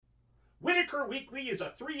Whitaker Weekly is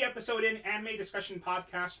a 3-episode anime discussion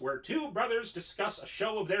podcast where two brothers discuss a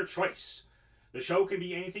show of their choice. The show can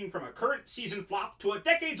be anything from a current season flop to a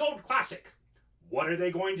decades-old classic. What are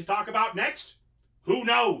they going to talk about next? Who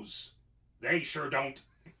knows? They sure don't.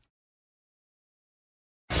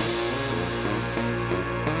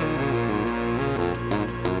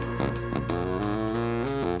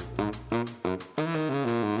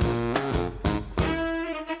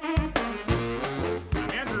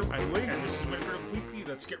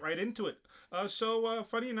 Let's get right into it.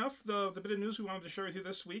 Funny enough, the bit of news we wanted to share with you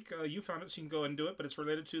this week, you found it, so you can go ahead and do it, but it's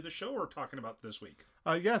related to the show we're talking about this week.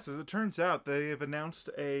 Yes, as it turns out, they have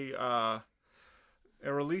announced a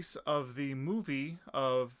release of the movie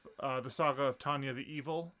of the Saga of Tanya the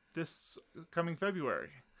Evil this coming February.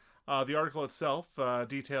 The article itself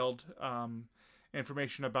detailed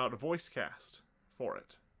information about a voice cast for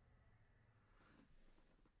it.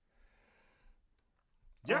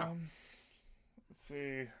 Yeah.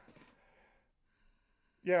 See.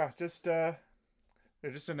 Yeah, they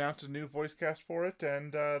just announced a new voice cast for it,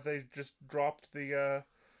 and they just dropped the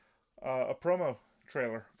a promo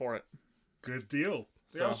trailer for it. Good deal.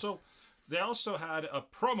 They also had a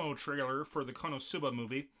promo trailer for the Konosuba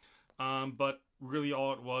movie, but really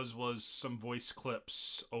all it was some voice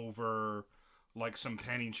clips over like some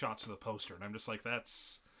panning shots of the poster, and I'm just like,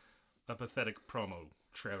 that's a pathetic promo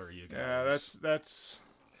trailer, you guys. Yeah,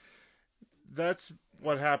 that's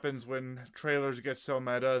what happens when trailers get so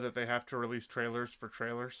meta that they have to release trailers for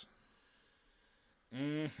trailers.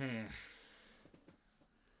 Mm-hmm.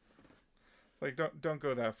 Like, don't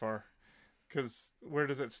go that far, because where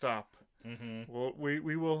does it stop? Mm-hmm. Well,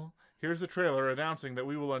 we will. Here's a trailer announcing that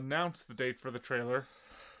we will announce the date for the trailer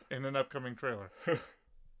in an upcoming trailer.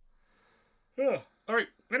 All right.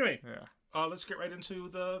 Anyway. Yeah. Let's get right into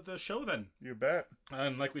the show then. You bet.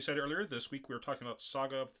 And like we said earlier, this week we were talking about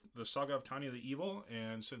the Saga of Tanya the Evil,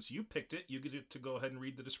 and since you picked it, you get to go ahead and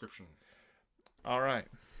read the description. All right.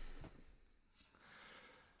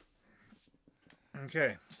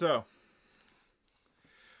 Okay, so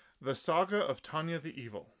the Saga of Tanya the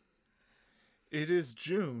Evil. It is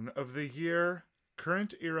June of the year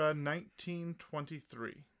current era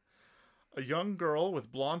 1923. A young girl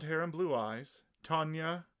with blonde hair and blue eyes,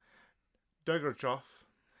 Tanya Degorchov,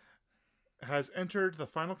 has entered the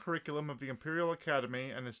final curriculum of the Imperial Academy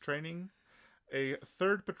and is training a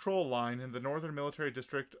 3rd patrol line in the Northern Military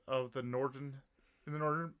District of the Norden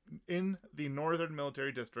Military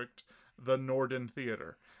District, the Norden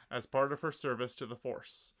Theater, as part of her service to the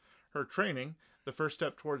force. Her training, the first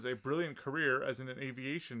step towards a brilliant career as an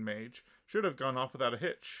aviation mage, should have gone off without a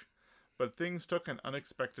hitch, but things took an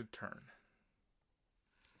unexpected turn.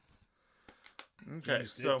 Okay,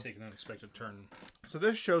 so take an unexpected turn. So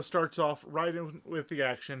this show starts off right in with the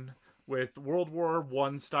action with World War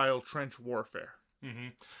I style trench warfare. Mm-hmm.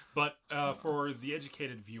 But for the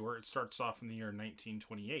educated viewer, it starts off in the year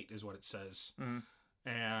 1928, is what it says,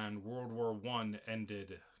 and World War I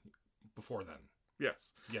ended before then.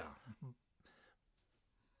 Yes. Yeah.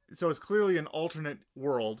 So it's clearly an alternate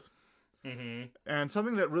world. Mm-hmm. And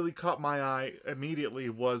something that really caught my eye immediately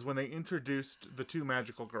was when they introduced the two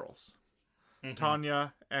magical girls. Mm-hmm.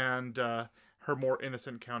 Tanya and her more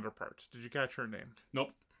innocent counterpart. Did you catch her name?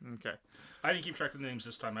 Nope. Okay. I didn't keep track of the names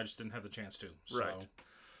this time. I just didn't have the chance to. So. Right.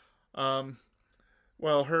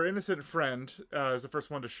 Well, her innocent friend is the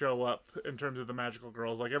first one to show up in terms of the magical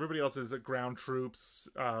girls. Like, everybody else is at ground troops,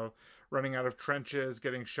 running out of trenches,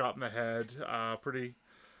 getting shot in the head. Pretty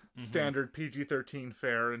standard PG-13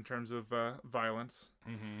 fare in terms of violence.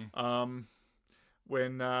 Mm-hmm.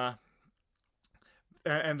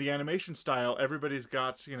 And the animation style, everybody's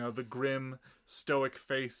got, the grim, stoic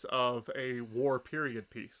face of a war period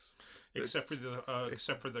piece. Except for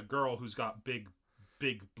the girl who's got big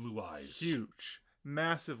blue eyes. Huge.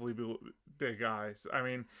 Massively big eyes. I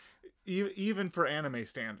mean, even for anime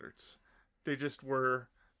standards, they just were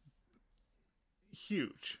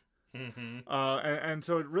huge. Mm-hmm. And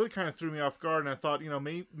so it really kind of threw me off guard, and I thought,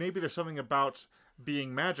 maybe there's something about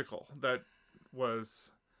being magical that was...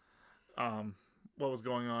 what was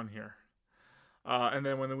going on here. And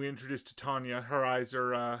then when we introduced to Tanya, her eyes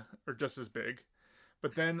are just as big.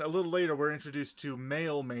 But then a little later, we're introduced to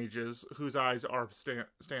male mages whose eyes are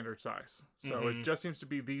standard size. So it just seems to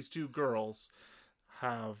be these two girls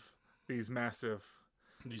have these massive,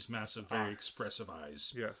 very expressive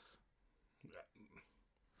eyes. Yes. I'm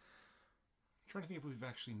trying to think if we've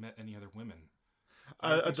actually met any other women.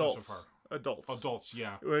 Adults. So far. Adults,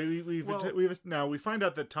 yeah. We find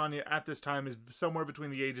out that Tanya at this time is somewhere between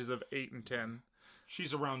the ages of 8 and 10.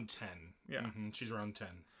 She's around 10. Yeah. Mm-hmm. She's around 10.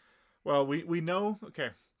 Well, we know, okay.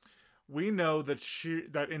 we know that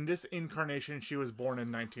in this incarnation she was born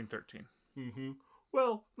in 1913. Mm-hmm.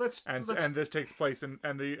 Well, and this takes place and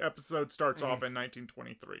the episode starts off in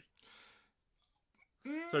 1923.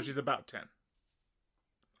 So she's about 10.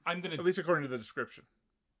 At least according to the description.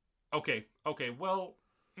 Okay. Well,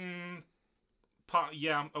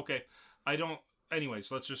 yeah. Okay. I don't.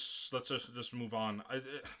 Anyways, let's just move on.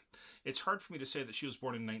 It's hard for me to say that she was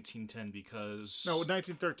born in 1910 because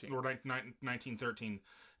 1913 or 1913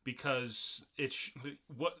 because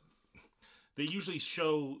what they usually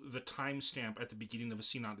show the timestamp at the beginning of a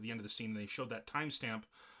scene, not at the end of the scene. They showed that timestamp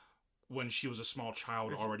when she was a small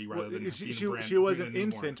child already, rather than she was an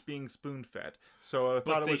infant being spoon-fed. So I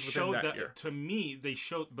thought it was within that year. To me, they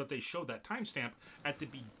showed that timestamp at the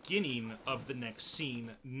beginning of the next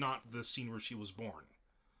scene, not the scene where she was born.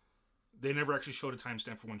 They never actually showed a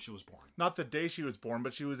timestamp for when she was born. Not the day she was born,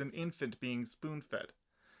 but she was an infant being spoon-fed.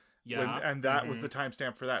 Yeah, and that was the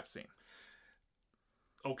timestamp for that scene.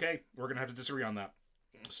 Okay, we're gonna have to disagree on that.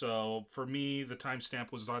 So for me, the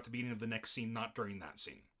timestamp was at the beginning of the next scene, not during that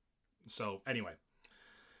scene. So anyway,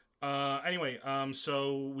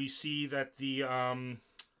 so we see that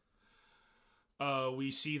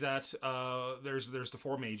there's the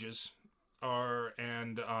 4 mages they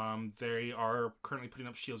are currently putting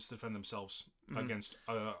up shields to defend themselves against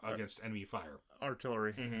enemy fire.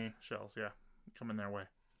 Artillery shells, yeah, coming their way.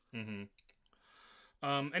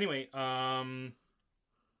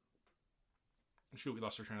 Shoot, we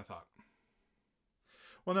lost our train of thought.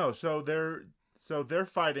 Well, no, so they're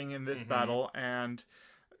fighting in this battle, and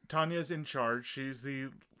Tanya's in charge. She's the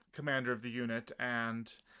commander of the unit,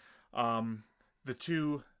 and the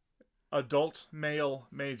 2 adult male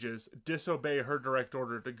mages disobey her direct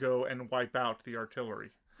order to go and wipe out the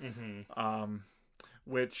artillery,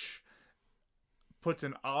 which puts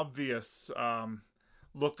an obvious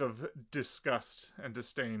look of disgust and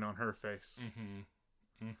disdain on her face.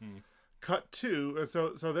 Cut to,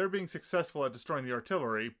 so they're being successful at destroying the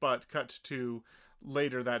artillery, but cut to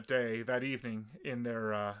later that evening in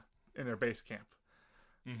their base camp.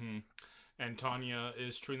 And Tanya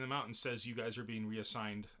is treating them out and says, "You guys are being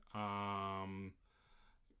reassigned. I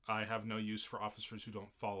have no use for officers who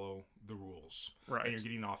don't follow the rules. Right. And you're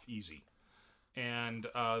getting off easy." And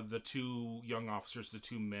the 2 young officers, the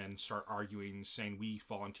 2 men, start arguing, saying, "We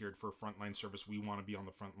volunteered for frontline service. We want to be on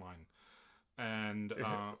the front line. And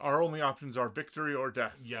our only options are victory or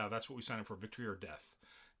death." Yeah, that's what we signed up for, victory or death.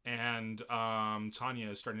 And Tanya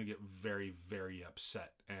is starting to get very, very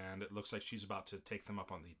upset, and it looks like she's about to take them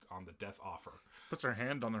up on the death offer. Puts her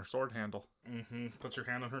hand on her sword handle. Puts her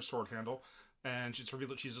hand on her sword handle, and it's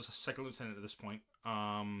revealed that she's a second lieutenant at this point,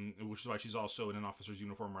 which is why she's also in an officer's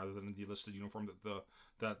uniform rather than the enlisted uniform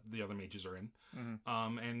that the other mages are in.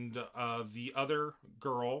 And the other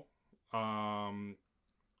girl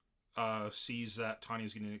sees that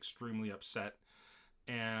Tanya's getting extremely upset,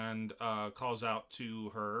 and calls out to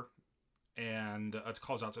her, and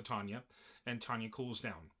calls out to Tanya, and Tanya cools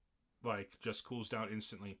down, just cools down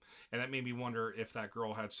instantly. And that made me wonder if that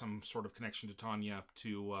girl had some sort of connection to Tanya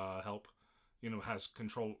to help,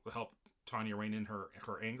 help Tanya rein in her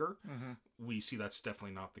anger. We see that's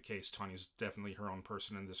definitely not the case. Tanya's definitely her own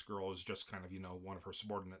person, and this girl is just kind of, one of her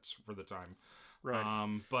subordinates for the time.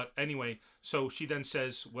 Right. But anyway, so she then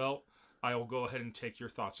says, "Well, I will go ahead and take your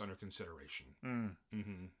thoughts under consideration."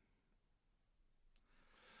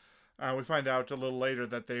 We find out a little later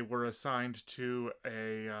that they were assigned to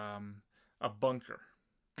a bunker.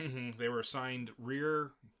 They were assigned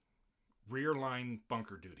rear line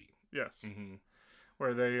bunker duty. Yes.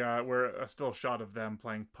 Where they were a still shot of them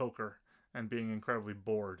playing poker and being incredibly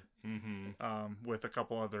bored. With a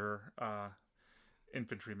couple other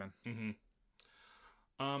infantrymen.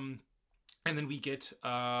 And then we get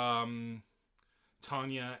Tanya,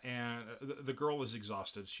 and the girl is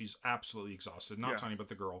exhausted. She's absolutely exhausted. Not Tanya, but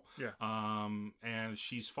the girl. Yeah. And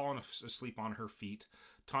she's fallen asleep on her feet.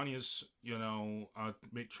 Tanya's,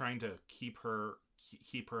 trying to keep her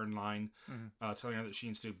in line, telling her that she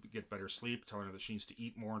needs to get better sleep, telling her that she needs to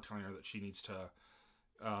eat more, and telling her that she needs to,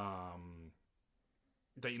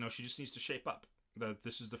 she just needs to shape up. That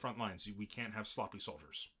this is the front lines. We can't have sloppy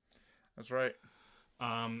soldiers. That's right.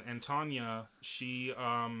 And Tanya, she,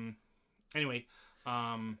 and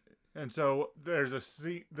so there's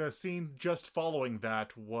the scene just following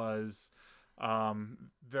that was,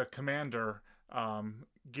 the commander,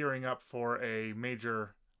 gearing up for a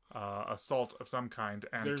major, assault of some kind,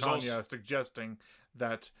 and there's Tanya suggesting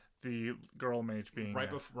that the girl mage being right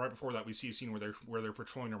before that, we see a scene where they're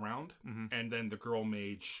patrolling around, and then the girl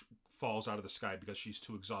mage falls out of the sky because she's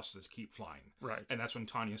too exhausted to keep flying. Right. And that's when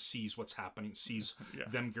Tanya sees what's happening, sees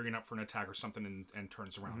them gearing up for an attack or something, and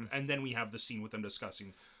turns around. And then we have the scene with them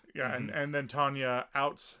discussing. Yeah, and then Tanya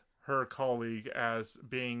outs her colleague as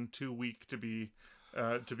being too weak to be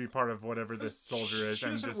part of whatever this soldier is. She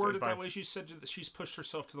and doesn't just word it that way. She said that she's pushed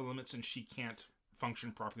herself to the limits and she can't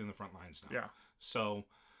function properly in the front lines now. Yeah. So,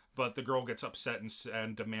 but the girl gets upset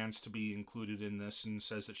and demands to be included in this and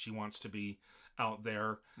says that she wants to be out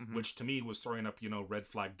there, which to me was throwing up, red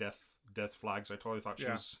flag death flags. I totally thought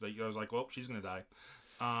I was like, well, she's gonna die.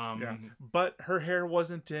 But her hair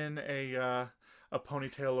wasn't in a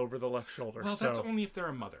ponytail over the left shoulder. Well, that's only if they're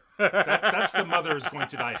a mother. That's the mother is going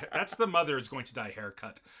to die. That's the mother is going to die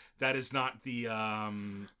haircut. That is not the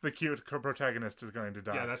cute protagonist is going to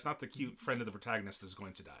die. Yeah, that's not the cute friend of the protagonist is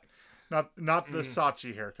going to die. Not the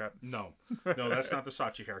Sachi haircut. No, that's not the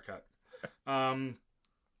Sachi haircut.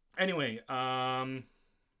 Anyway,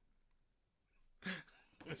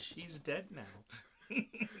 she's dead now.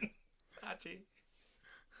 Sachi.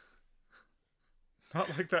 Not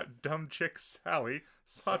like that dumb chick Sally.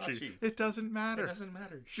 Sachi. It doesn't matter. It doesn't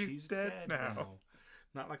matter. She's dead now.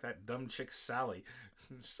 Not like that dumb chick Sally.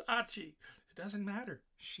 Sachi. It doesn't matter.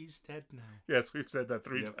 She's dead now. Yes, we've said that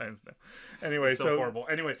 3 times now. Anyway, it's so horrible.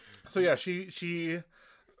 Anyway, so yeah, the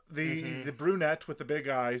brunette with the big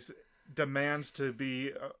eyes demands to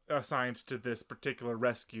be assigned to this particular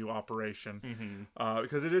rescue operation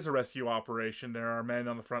because it is a rescue operation. There are men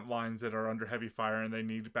on the front lines that are under heavy fire and they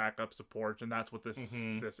need backup support, and that's what this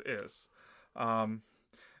is.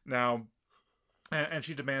 Now, and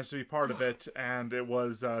she demands to be part of it, and it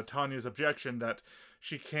was Tanya's objection that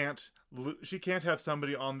she can't have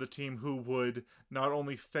somebody on the team who would not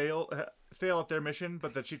only fail at their mission,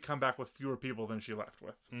 but that she'd come back with fewer people than she left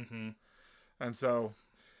with. And so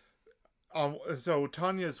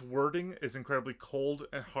Tanya's wording is incredibly cold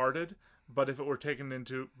and hearted, but if you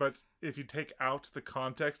take out the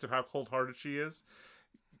context of how cold-hearted she is,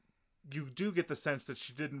 you do get the sense that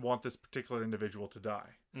she didn't want this particular individual to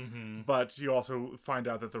die. But you also find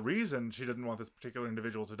out that the reason she didn't want this particular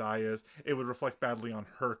individual to die is it would reflect badly on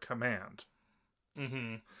her command.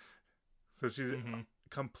 So she's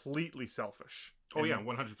completely selfish. Oh yeah,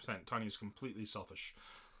 100%. Tanya's completely selfish.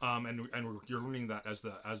 And you're learning that as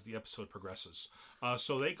the episode progresses.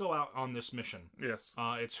 So they go out on this mission. Yes.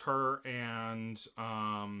 It's her and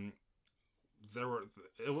there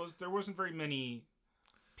wasn't very many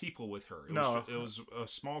people with her. It was a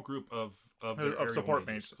small group of support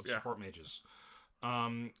mages. Support mages.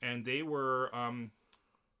 And they were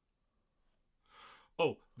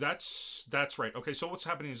Oh, that's right. Okay, so what's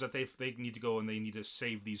happening is that they need to go and they need to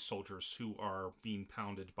save these soldiers who are being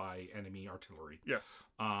pounded by enemy artillery. Yes.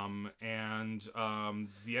 And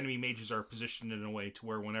the enemy mages are positioned in a way to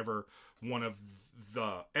where whenever one of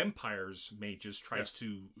the Empire's mages tries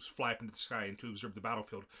to fly up into the sky and to observe the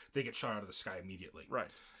battlefield, they get shot out of the sky immediately. Right.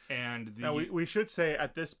 And now we should say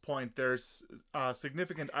at this point there's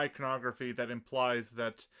significant iconography that implies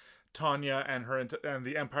that Tanya and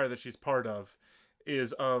the Empire that she's part of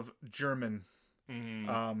is of German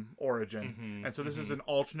origin. And so this is an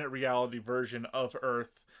alternate reality version of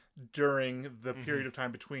Earth during the period of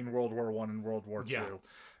time between World War I and World War II.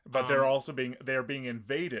 But they're being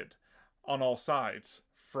invaded on all sides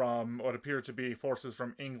from what appear to be forces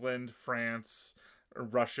from England, France,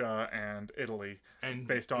 Russia, and Italy, and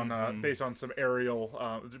based on some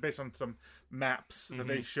aerial, based on some maps that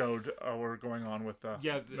they showed were going on with the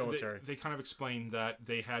military. They kind of explained that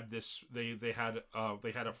they had this. They had a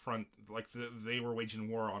front, like they were waging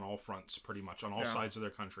war on all fronts, pretty much on all sides of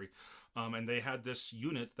their country, and they had this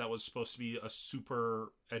unit that was supposed to be a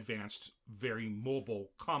super advanced, very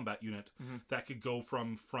mobile combat unit that could go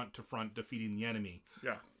from front to front, defeating the enemy.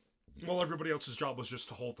 Yeah. Well, everybody else's job was just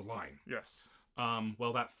to hold the line. Yes.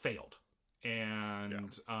 Well, that failed,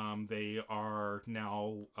 and they are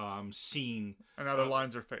now seen. And now their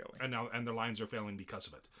lines are failing. And their lines are failing because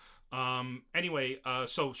of it. Anyway,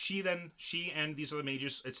 so she and these other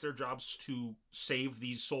mages, it's their jobs to save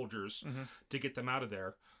these soldiers to get them out of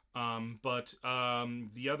there. But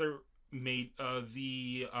the other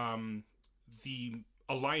the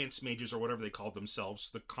Alliance mages or whatever they called themselves,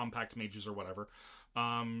 the Compact mages or whatever.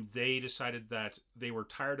 They decided that they were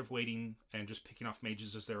tired of waiting and just picking off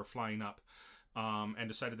mages as they were flying up, and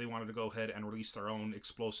decided they wanted to go ahead and release their own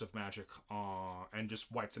explosive magic and just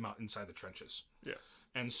wipe them out inside the trenches. Yes.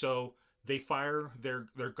 And so They fire, their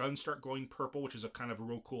guns start glowing purple, which is a kind of a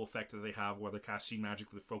real cool effect that they have where they're casting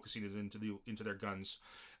magic, they're focusing it into their guns,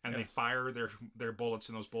 and they fire their bullets,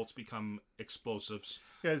 and those bullets become explosives.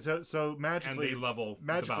 Yeah, so magically, and they level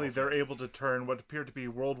magically they're able to turn what appear to be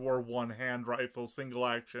World War I hand rifles, single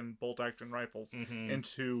action, bolt action rifles,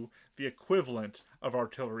 into the equivalent of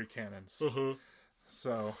artillery cannons.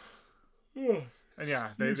 So, and yeah,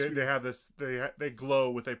 they have this. They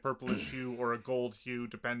glow with a purplish hue or a gold hue,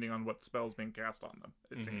 depending on what spell's being cast on them.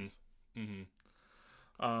 It seems.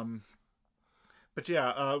 But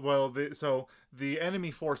yeah, so the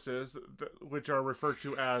enemy forces, which are referred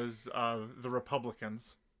to as the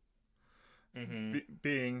Republicans,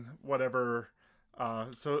 being whatever.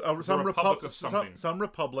 Some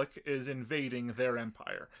republic is invading their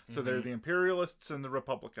empire. So they're the imperialists and the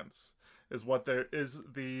Republicans. Is what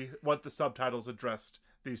what the subtitles addressed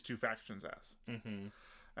these two factions as.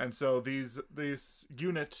 And so these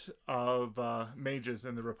unit of mages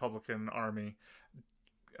in the Republican army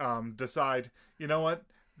decide, you know what,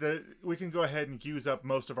 we can go ahead and use up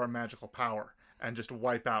most of our magical power and just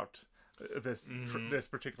wipe out this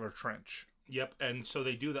particular trench. Yep, and so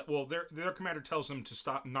they do that. Well, their commander tells them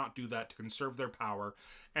to not do that, to conserve their power,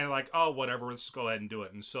 and like, oh, whatever, let's go ahead and do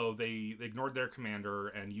it. And so they ignored their commander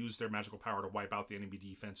and used their magical power to wipe out the enemy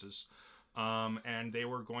defenses. And they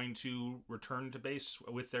were going to return to base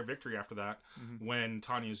with their victory after that when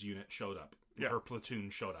Tanya's unit showed up. Yeah. Her platoon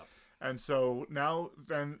showed up. And so now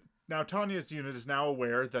Tanya's unit is now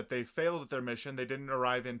aware that they failed at their mission. They didn't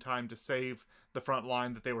arrive in time to save the front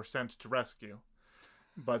line that they were sent to rescue.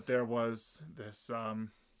 But there was this,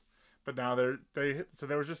 but now so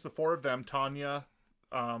there was just the four of them, Tanya,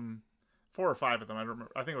 4 or 5 of them, I don't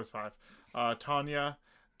remember, I think it was 5, Tanya,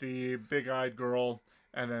 the big-eyed girl,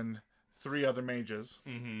 and then 3 other mages,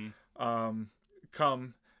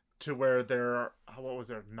 come to where there are, what was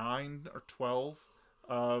there, 9 or 12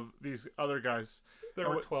 of these other guys. There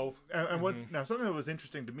were 12. And what, now something that was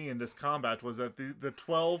interesting to me in this combat was that the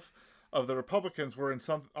 12 of the Republicans were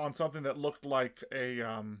on something that looked like a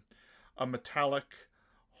metallic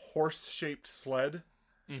horse-shaped sled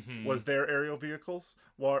was their aerial vehicles,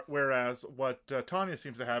 whereas what Tanya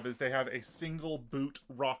seems to have is they have a single boot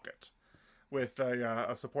rocket with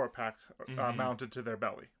a support pack mounted to their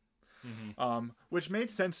belly, which made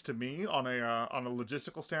sense to me on a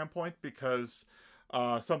logistical standpoint, because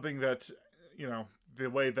something that, you know, the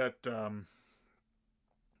way that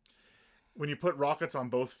when you put rockets on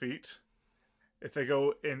both feet, if they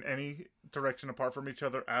go in any direction apart from each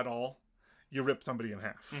other at all, you rip somebody in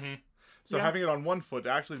half. So having it on one foot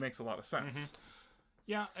actually makes a lot of sense.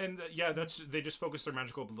 Yeah, and they just focus their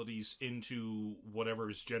magical abilities into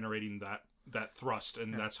whatever's generating that thrust,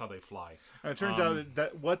 and that's how they fly. And it turns out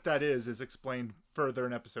that what that is explained further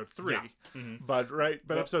in episode 3. Yeah. But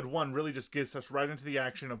episode 1 really just gets us right into the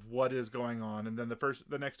action of what is going on, and then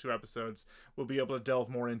the next 2 episodes we'll be able to delve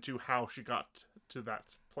more into how she got to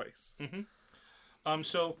that place.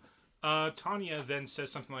 So Tanya then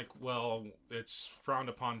says something like, well, it's frowned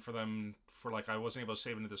upon for them for, like, I wasn't able to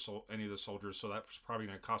save any of the soldiers, so that's probably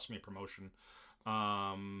going to cost me a promotion.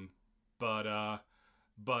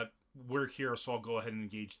 But we're here, so I'll go ahead and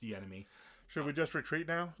engage the enemy. Should we just retreat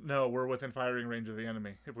now? No, we're within firing range of the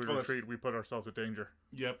enemy. If we retreat, we put ourselves at danger.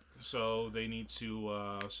 Yep. So they need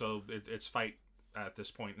to. It's fight at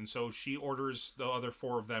this point, and so she orders the other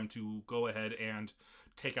 4 of them to go ahead and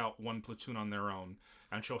take out 1 platoon on their own,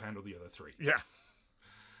 and she'll handle the other 3. Yeah.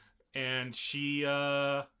 And she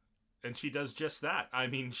does just that. I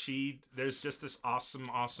mean, there's just this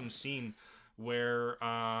awesome scene where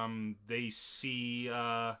they see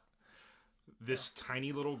this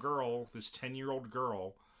tiny little girl, this 10-year-old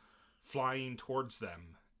girl, flying towards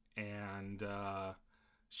them, and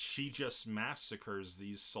she just massacres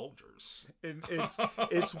these soldiers. It's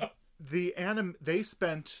they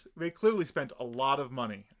clearly spent a lot of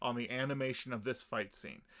money on the animation of this fight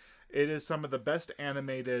scene. It is some of the best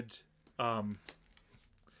animated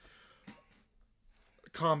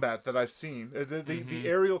combat that I've seen. The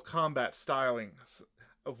aerial combat stylings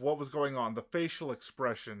of what was going on, the facial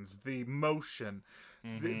expressions, the motion,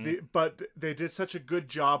 but they did such a good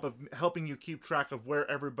job of helping you keep track of where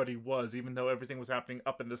everybody was, even though everything was happening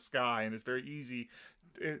up in the sky, and it's very easy.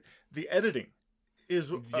 The editing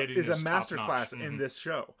is a masterclass in this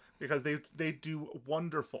show, because they do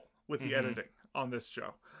wonderful with the editing on this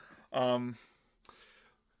show.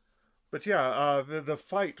 But yeah, the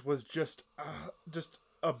fight was just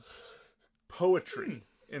a poetry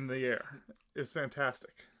in the air. It's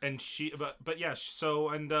fantastic. And she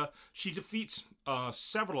defeats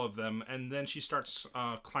several of them, and then she starts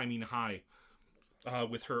climbing high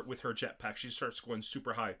with her jetpack. She starts going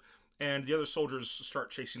super high, and the other soldiers start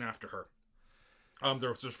chasing after her.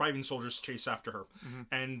 The surviving soldiers chase after her,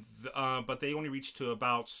 and but they only reach to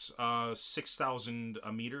about 6,000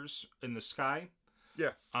 meters in the sky.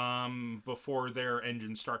 Yes. Before their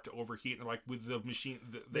engines start to overheat, and they're like, with the machine,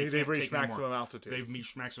 they've reached maximum altitude. They've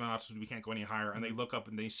reached maximum altitude. We can't go any higher. And they look up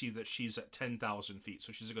and they see that she's at 10,000 feet.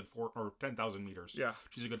 So she's a good 10,000 meters. Yeah.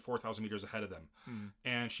 She's a good 4,000 meters ahead of them,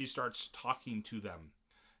 and she starts talking to them.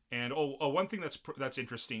 And one thing that's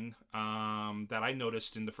interesting that I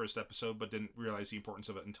noticed in the first episode, but didn't realize the importance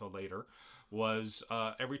of it until later, was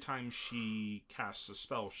every time she casts a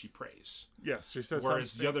spell, she prays. Yes, she says.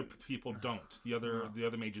 Whereas the other people don't. The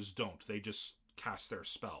other mages don't. They just cast their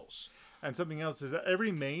spells. And something else is that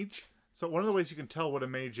every mage. So one of the ways you can tell what a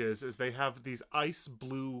mage is they have these ice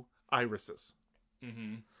blue irises.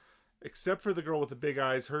 Mm-hmm. Except for the girl with the big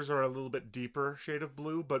eyes, hers are a little bit deeper shade of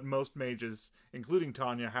blue, but most mages, including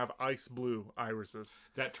Tanya, have ice blue irises.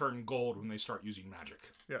 That turn gold when they start using magic.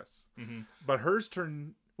 Yes. Mm-hmm. But hers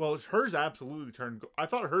absolutely turned gold. I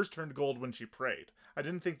thought hers turned gold when she prayed. I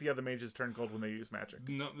didn't think the other mages turned gold when they use magic.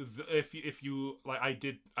 No, if you like, I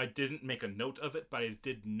didn't make a note of it, but I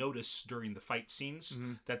did notice during the fight scenes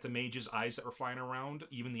that the mages' eyes that were flying around,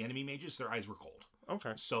 even the enemy mages, their eyes were gold.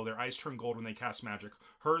 Okay. So their eyes turn gold when they cast magic.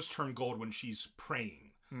 Hers turn gold when she's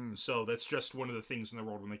praying. So that's just one of the things in the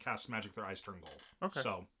world. When they cast magic, their eyes turn gold. Okay.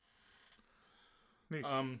 So. Neat.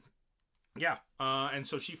 Yeah. And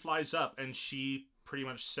so she flies up and she pretty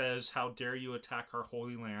much says, "How dare you attack our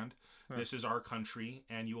holy land? This is our country,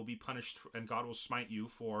 and you will be punished, and God will smite you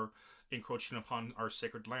for encroaching upon our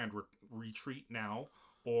sacred land. Retreat now,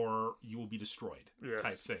 or you will be destroyed." Yes.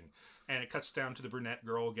 Type thing. And it cuts down to the brunette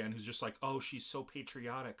girl again, who's just like, "Oh, she's so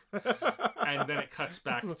patriotic." And then it cuts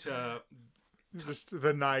back to just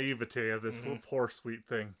the naivete of this little poor sweet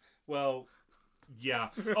thing. Well, yeah.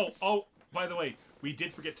 Oh, by the way, we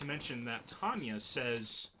did forget to mention that Tanya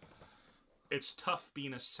says it's tough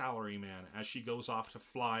being a salaryman as she goes off to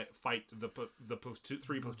fight the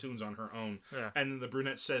three platoons on her own. Yeah. And the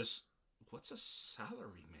brunette says, "What's a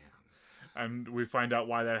salaryman?" And we find out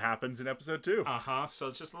why that happens in episode 2. So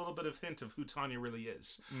it's just a little bit of hint of who Tanya really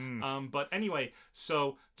is. But anyway,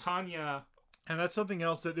 so Tanya... And that's something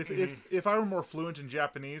else that if I were more fluent in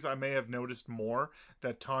Japanese, I may have noticed more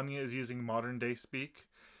that Tanya is using modern day speak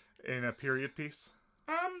in a period piece.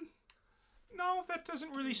 No, that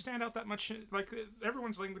doesn't really stand out that much. Like,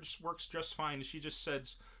 everyone's language works just fine. She just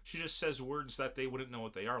says words that they wouldn't know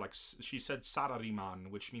what they are. Like, she said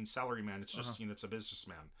 "sarariman," which means salaryman. It's just it's a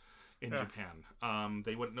businessman in Japan.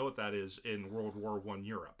 They wouldn't know what that is in World War I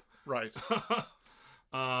Europe. Right.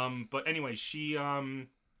 But anyway,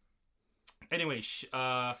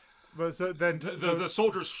 but so then the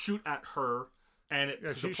soldiers shoot at her, and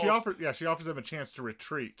she offers them a chance to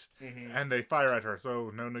retreat, and they fire at her.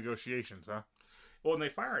 So no negotiations, huh? Well, and they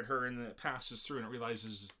fire at her, and it passes through, and they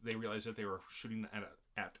realize that they were shooting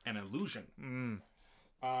at an illusion.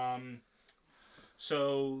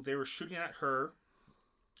 So they were shooting at her,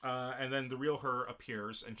 and then the real her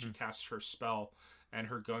appears, and she casts her spell, and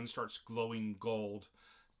her gun starts glowing gold,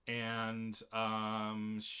 and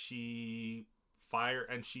she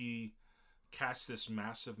casts this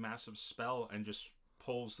massive spell and just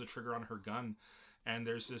pulls the trigger on her gun, and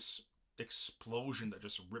there's this explosion that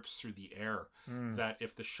just rips through the air that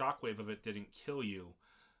if the shockwave of it didn't kill you,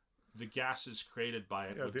 the gases created by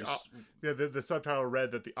it would the subtitle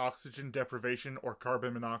read that the oxygen deprivation or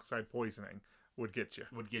carbon monoxide poisoning would get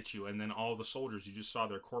you. And then all the soldiers, you just saw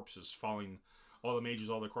their corpses falling. All the mages,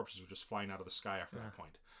 all their corpses were just flying out of the sky after that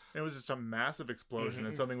point. It was just a massive explosion,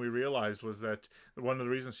 and something we realized was that one of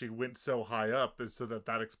the reasons she went so high up is so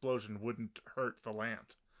that explosion wouldn't hurt the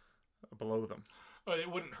land below them.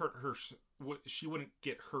 It wouldn't hurt her. She wouldn't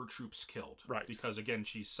get her troops killed, right? Because again,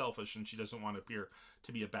 she's selfish and she doesn't want to appear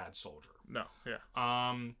to be a bad soldier. No, yeah.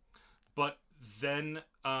 But then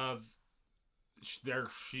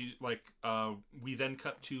we then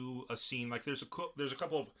cut to a scene. Like there's a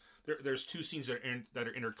couple of. There's two scenes that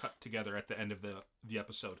are intercut together at the end of the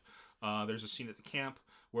episode. There's a scene at the camp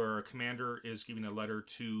where a commander is giving a letter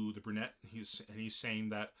to the brunette. He's saying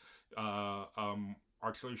that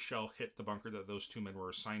artillery shell hit the bunker that those two men were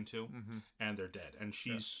assigned to, and they're dead. And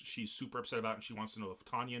she's super upset about it, and she wants to know if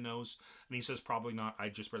Tanya knows. And he says probably not. I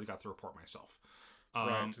just barely got the report myself.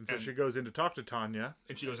 Right. And so she goes in to talk to Tanya.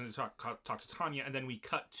 And she goes in to talk to Tanya, and then we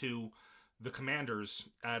cut to the commanders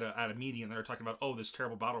at a meeting, and they're talking about, this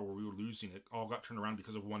terrible battle where we were losing, it all got turned around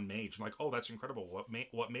because of one mage. I'm like, that's incredible.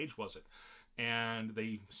 What mage was it? And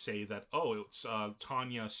they say that, it's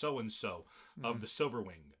Tanya so-and-so of the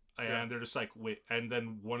Silverwing. And they're just like, wait. And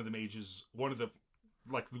then one of the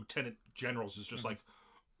lieutenant generals is just like,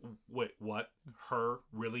 wait, what? Her?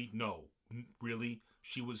 Really? No. Really?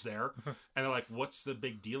 She was there? And they're like, what's the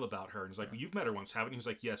big deal about her? And he's like, well, you've met her once, haven't you? He's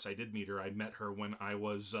like, yes, I did meet her. I met her when I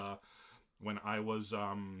was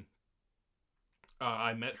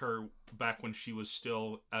I met her back when she was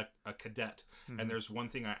still a cadet. And there's one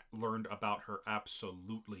thing I learned about her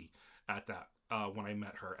absolutely at that when I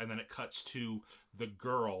met her. And then it cuts to the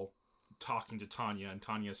girl talking to Tanya, and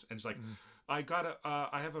she's like, I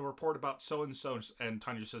have a report about so and so, and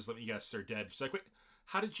Tanya just says, let me guess, they're dead. She's like, wait,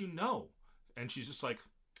 how did you know? And she's just like,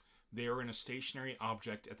 they are in a stationary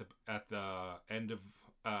object at the end of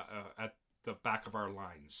at the back of our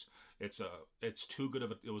lines. It was too good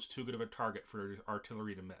of a target for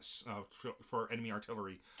artillery to miss, for enemy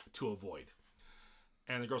artillery to avoid.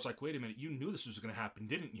 And the girl's like, wait a minute, you knew this was going to happen,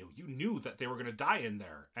 didn't you? You knew that they were going to die in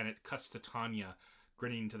there. And it cuts to Tanya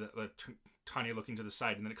grinning to Tanya looking to the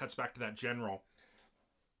side, and then it cuts back to that general.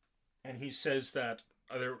 And he says that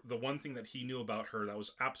the one thing that he knew about her that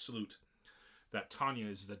was absolute, that Tanya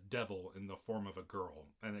is the devil in the form of a girl.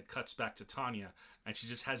 And it cuts back to Tanya, and she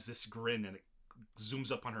just has this grin, and it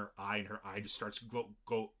zooms up on her eye, and her eye just starts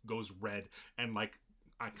goes red, and like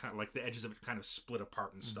I kind of like the edges of it kind of split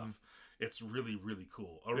apart and stuff. It's really, really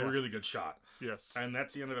cool. A really good shot. Yes. And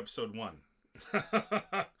that's the end of episode 1.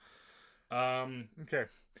 Okay.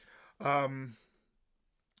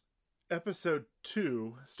 Episode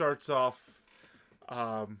 2 starts off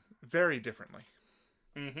very differently.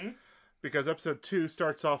 Because episode 2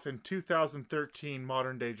 starts off in 2013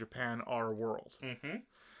 modern day Japan, our world.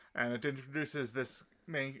 And it introduces this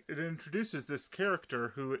character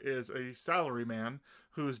who is a salaryman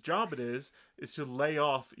whose job it is to lay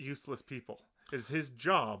off useless people. It is his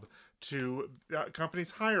job to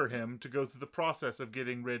companies hire him to go through the process of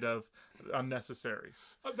getting rid of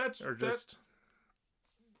unnecessaries.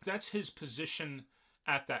 That's his position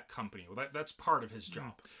at that company. Well, that's part of his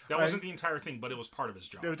job. That wasn't the entire thing, but it was part of his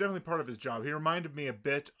job. It was definitely part of his job. He reminded me a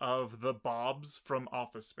bit of the Bobs from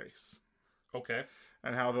Office Space. Okay.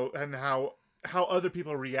 And how other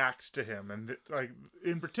people react to him. And like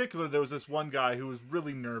in particular, there was this one guy who was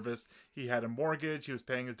really nervous. He had a mortgage. He was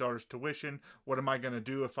paying his daughter's tuition. What am I going to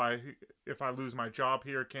do if I lose my job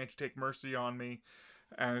here? Can't you take mercy on me?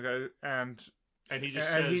 And he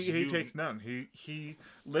just says he takes none. He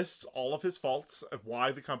lists all of his faults of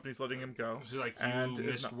why the company's letting him go. So like, you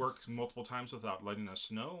missed work multiple times without letting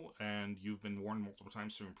us know, and you've been warned multiple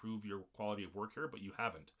times to improve your quality of work here, but you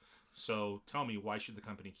haven't. So tell me, why should the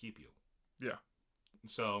company keep you? Yeah.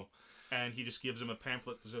 So, and he just gives him a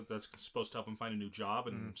pamphlet that's supposed to help him find a new job,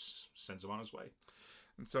 and sends him on his way.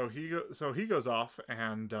 And so he goes off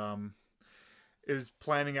and is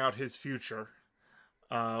planning out his future.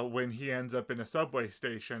 When he ends up in a subway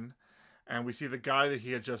station, and we see the guy that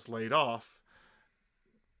he had just laid off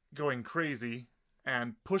going crazy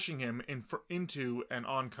and pushing him into an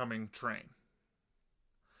oncoming train.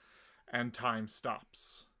 And time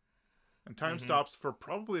stops. And time stops for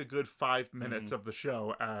probably a good 5 minutes of the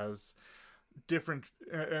show as different.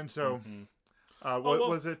 And so,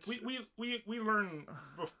 was it? We learn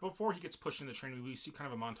before he gets pushed in the train. We see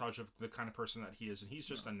kind of a montage of the kind of person that he is, and he's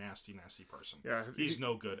just a nasty person. Yeah, he's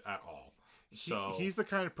no good at all. So he's the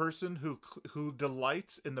kind of person who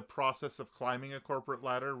delights in the process of climbing a corporate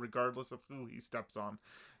ladder, regardless of who he steps on.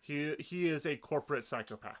 He is a corporate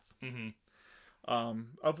psychopath.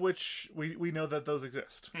 Of which we know that those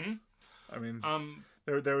exist. I mean,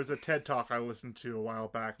 there was a TED Talk I listened to a while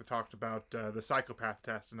back that talked about the psychopath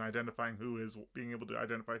test and being able to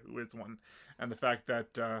identify who is one, and the fact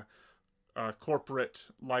that corporate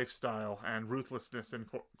lifestyle and ruthlessness and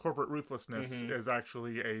corporate ruthlessness is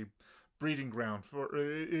actually a breeding ground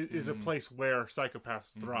is a place where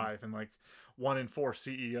psychopaths thrive, and like 1 in 4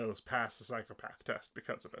 CEOs pass the psychopath test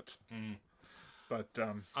because of it. But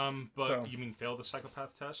so, you mean fail the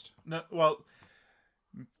psychopath test? No, well.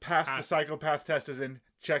 Pass the psychopath test as in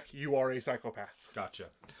check you are a psychopath. Gotcha.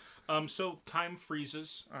 So time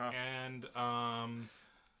freezes, and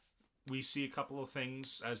we see a couple of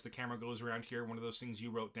things as the camera goes around here. One of those things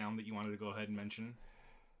you wrote down that you wanted to go ahead and mention.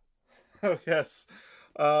 Oh yes.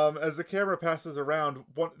 As the camera passes around,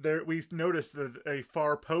 we notice that a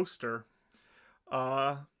far poster.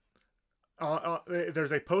 There's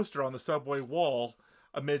a poster on the subway wall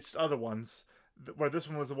amidst other ones. Where this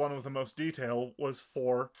one was the one with the most detail was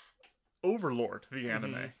for Overlord, the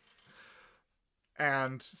anime.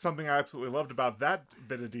 And something I absolutely loved about that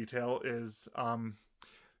bit of detail is one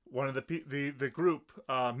of the group,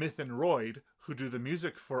 Myth and Royd, who do the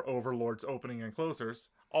music for Overlord's opening and closers,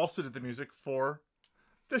 also did the music for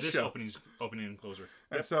this show. opening and closer.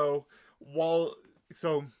 Yep. And so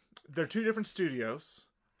they're two different studios,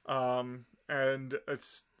 and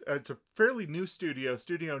it's a fairly new studio.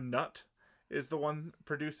 Studio Nut is the one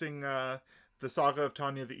producing the Saga of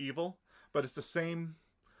Tanya the Evil, but it's the same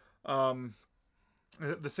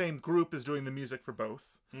group is doing the music for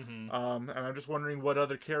both. Mm-hmm. And I'm just wondering what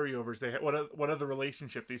other carryovers they have, what other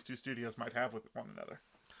relationship these two studios might have with one another.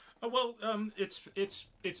 Well, it's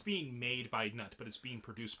being made by Nut, but it's being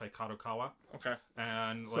produced by Kadokawa. Okay.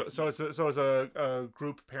 And so it's a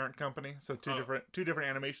group parent company. So two different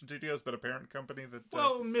animation studios, but a parent company that.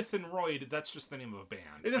 Well, Myth and Roid, that's just the name of a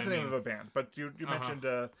band. It is the name of a band, but you mentioned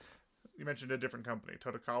you mentioned a different company,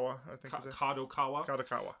 Totokawa, I think. Kadokawa.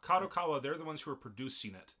 Kadokawa. They're the ones who are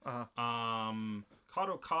producing it.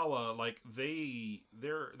 Kadokawa, like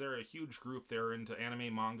they're a huge group. They're into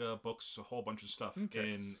anime, manga, books, a whole bunch of stuff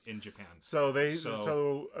in Japan. So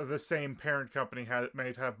the same parent company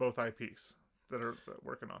might have both IPs that are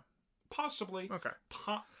working on. Possibly. Okay.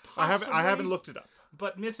 Possibly, I haven't looked it up.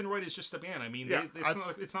 But Myth and Roid is just a band. I mean,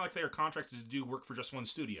 it's not like they are contracted to do work for just one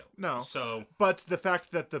studio. No. So, but the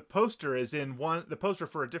fact that the poster is the poster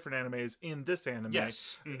for a different anime is in this anime,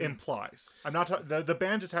 yes, implies. I'm not the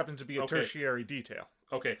band just happens to be a tertiary detail.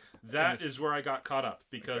 Okay, that is where I got caught up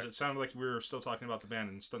because it sounded like we were still talking about the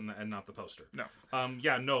band and not the poster. No.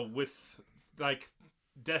 No, with like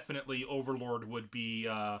definitely Overlord would be.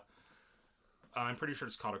 I'm pretty sure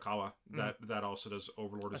it's Kadokawa that also does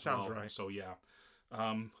Overlord as well. Sounds right. So yeah.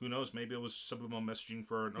 Who knows? Maybe it was subliminal messaging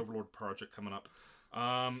for an Overlord project coming up.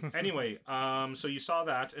 Anyway, so you saw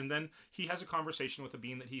that, and then he has a conversation with a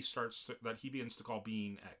being that he begins to call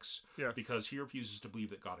Being X. Yes. Because he refuses to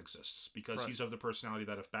believe that God exists. Because he's of the personality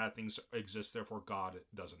that if bad things exist, therefore God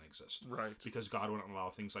doesn't exist. Right. Because God wouldn't allow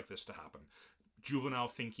things like this to happen. Juvenile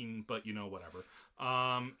thinking, but whatever.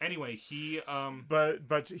 Anyway, he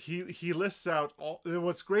but he lists out all.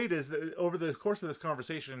 What's great is that over the course of this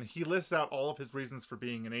conversation, he lists out all of his reasons for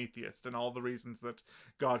being an atheist and all the reasons that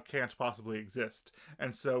God can't possibly exist.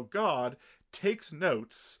 And so God takes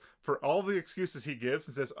notes for all the excuses he gives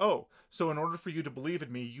and says, "Oh, so in order for you to believe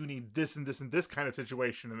in me, you need this and this and this kind of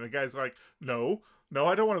situation." And the guy's like, "No,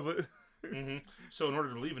 I don't want to." Mm-hmm. So in order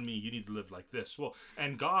to believe in me, you need to live like this. Well,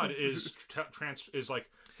 and God is is like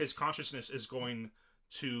his consciousness is going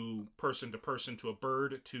to person, to a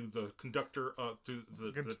bird, to the conductor, to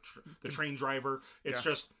the train driver. It's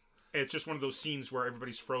just one of those scenes where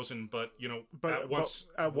everybody's frozen, but at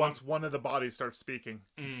once one of the bodies starts speaking,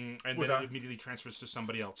 and then it immediately transfers to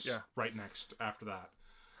somebody else. Yeah. Right next after that.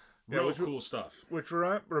 Real cool stuff. Which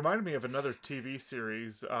reminded me of another TV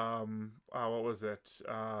series. What was it?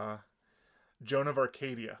 Joan of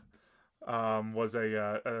Arcadia was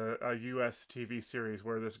a U.S. TV series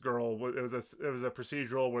where this girl it was a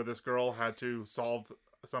procedural where this girl had to solve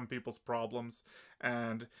some people's problems,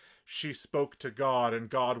 and she spoke to God, and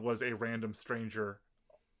God was a random stranger.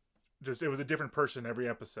 It was a different person every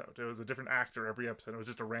episode. It was a different actor every episode. It was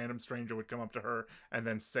just a random stranger would come up to her and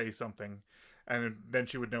then say something, and then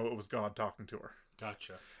she would know it was God talking to her.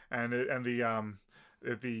 Gotcha. And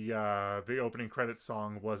the opening credits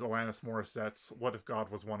song was Alanis Morissette's "What If God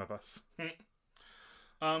Was One of Us."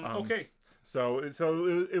 Okay. So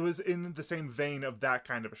it was in the same vein of that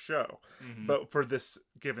kind of a show, but for this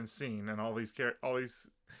given scene and all these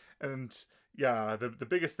and yeah, the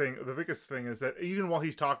biggest thing is that even while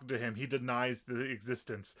he's talking to him, he denies the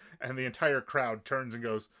existence, and the entire crowd turns and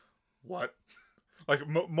goes, "What?" Like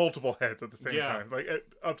multiple heads at the same time. Like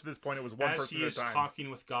up to this point, it was one person at a time. As he is talking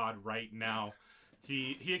with God right now.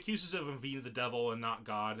 He accuses him of being the devil and not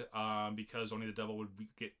God, because only the devil would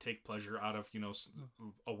take pleasure out of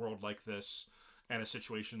a world like this and a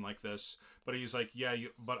situation like this. But he's like,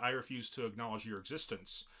 but I refuse to acknowledge your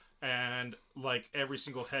existence. And like every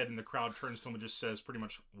single head in the crowd turns to him and just says pretty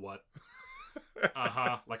much, "What?"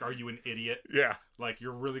 Like, are you an idiot? Yeah. Like,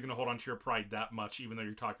 you're really gonna hold on to your pride that much, even though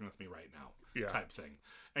you're talking with me right now? Yeah. Type thing.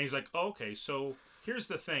 And he's like, okay, so here's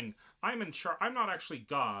the thing. I'm not actually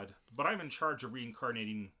God, but I'm in charge of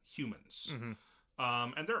reincarnating humans.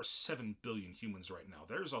 Mm-hmm. And there are 7 billion humans right now.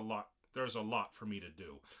 There's a lot for me to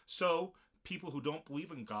do. So people who don't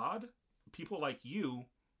believe in God, people like you,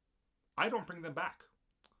 I don't bring them back.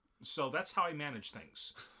 So that's how I manage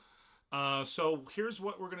things. So here's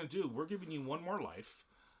what we're going to do. We're giving you one more life.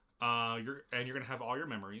 You're going to have all your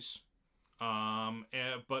memories.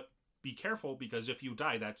 But be careful, because if you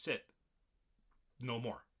die, that's it. No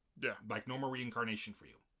more. Yeah. Like, no more reincarnation for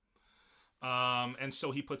you. And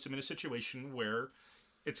so he puts him in a situation where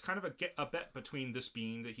it's kind of a bet between this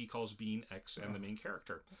being that he calls Being X and the main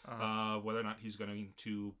character. Whether or not he's going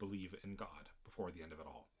to believe in God before the end of it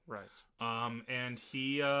all. Right. And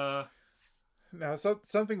he... Now,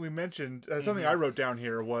 something we mentioned, something I wrote down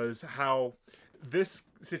here was how this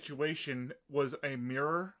situation was a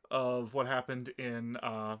mirror of what happened in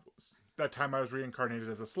that time I was reincarnated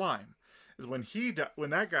as a slime. Is when when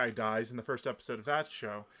that guy dies in the first episode of that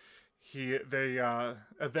show,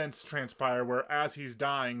 events transpire where as he's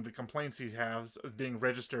dying, the complaints he has is being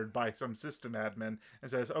registered by some system admin and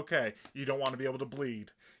says, okay, you don't want to be able to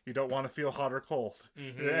bleed. You don't want to feel hot or cold.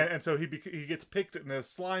 And so he gets picked in a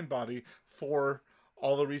slime body for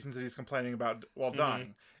all the reasons that he's complaining about while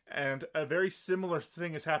dying. And a very similar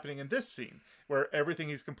thing is happening in this scene, where everything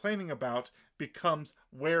he's complaining about becomes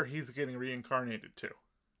where he's getting reincarnated to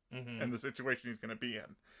and the situation he's going to be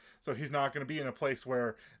in. So he's not going to be in a place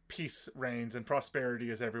where peace reigns and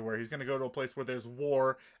prosperity is everywhere. He's going to go to a place where there's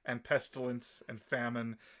war and pestilence and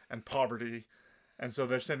famine and poverty. And so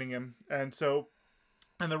they're sending him.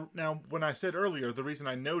 Now, when I said earlier, the reason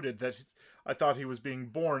I noted that I thought he was being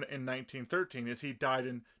born in 1913 is he died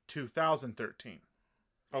in 2013.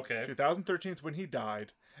 Okay. 2013 is when he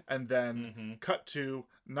died. And then cut to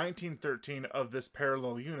 1913 of this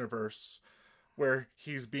parallel universe where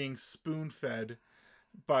he's being spoon-fed,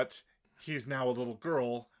 but he's now a little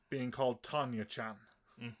girl being called Tanya-chan.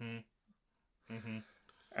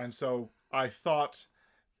 And so I thought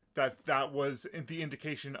that was the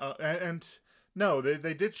indication of... And no,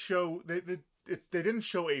 they did show... They didn't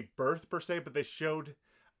show a birth per se, but they showed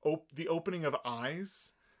the opening of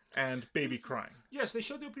eyes and baby crying. Yes, they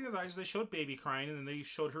showed the opening of eyes, they showed baby crying, and then they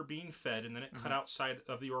showed her being fed, and then it cut outside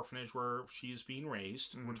of the orphanage where she's being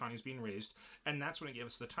raised, where Tanya's being raised, and that's when it gave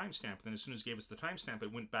us the timestamp. Then as soon as it gave us the timestamp,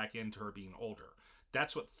 it went back into her being older.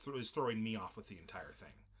 That's what was throwing me off with the entire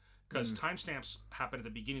thing. Because timestamps happen at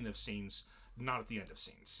the beginning of scenes, not at the end of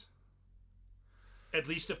scenes. At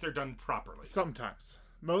least if they're done properly. Sometimes.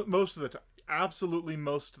 Most of the time. Absolutely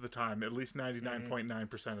most of the time. At least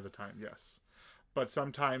 99.9% of the time, yes. But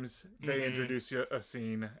sometimes they introduce you a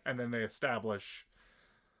scene and then they establish.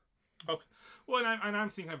 Okay. Well, and I'm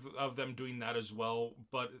thinking of them doing that as well,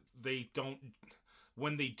 but they don't.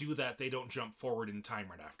 When they do that, they don't jump forward in time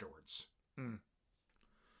right afterwards.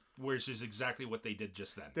 Which is exactly what they did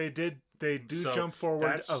just then. They do jump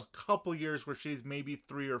forward a couple years where she's maybe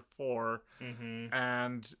 3 or 4,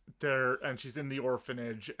 and she's in the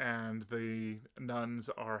orphanage, and the nuns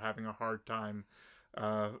are having a hard time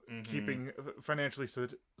keeping financially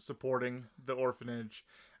supporting the orphanage,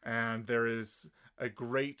 and there is a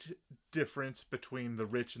great difference between the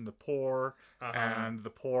rich and the poor, and the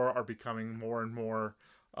poor are becoming more and more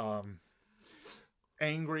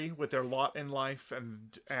angry with their lot in life,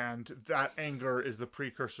 and that anger is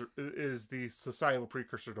the societal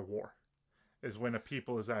precursor to war. Is when a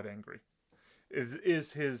people is that angry.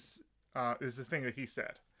 Is the thing that he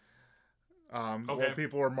said. While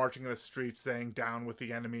people were marching in the streets saying "down with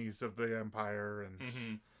the enemies of the empire"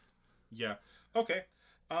 and yeah, okay.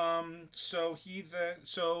 So he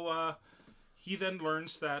then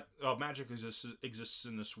learns that magic exists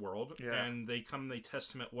in this world, and they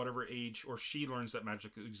test him at whatever age, or she learns that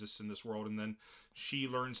magic exists in this world, and then she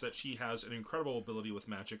learns that she has an incredible ability with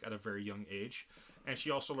magic at a very young age, and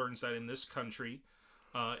she also learns that in this country,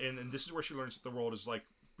 and this is where she learns that the world is like,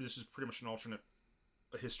 this is pretty much an alternate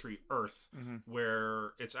history Earth,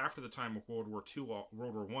 where it's after the time of World War II, World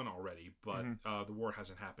War I already, but the war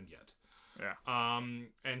hasn't happened yet. Yeah.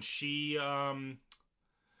 And she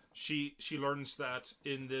learns that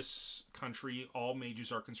in this country, all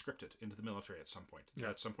mages are conscripted into the military at some point. Yeah.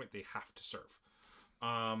 At some point, they have to serve.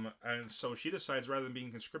 And so she decides, rather than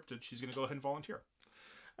being conscripted, she's going to go ahead and volunteer.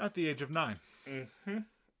 At the age of 9.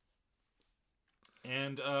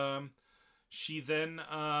 And she then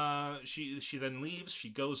leaves. She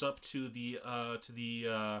goes up to the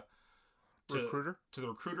recruiter. To the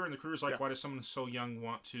recruiter, and the recruiter's like, "Why does someone so young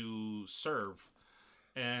want to serve?"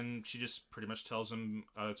 And she just pretty much tells him,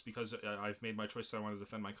 "It's because I've made my choice that I want to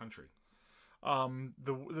defend my country."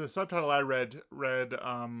 The subtitle I read,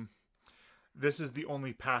 "This is the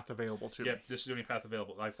only path available to me." Yeah, this is the only path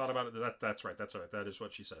available. I thought about it. That's right. That is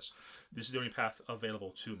what she says. This is the only path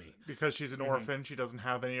available to me. Because she's an orphan, she doesn't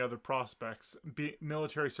have any other prospects.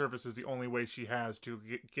 Military service is the only way she has to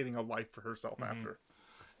getting a life for herself after.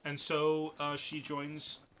 And so she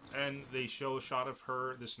joins, and they show a shot of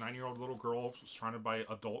her, this 9-year-old little girl, surrounded by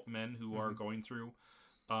adult men who are going through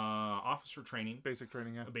officer training. Basic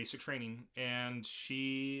training, yeah. Basic training. And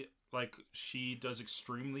she does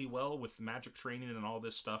extremely well with magic training and all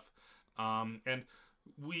this stuff. And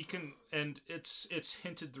it's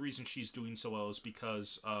hinted the reason she's doing so well is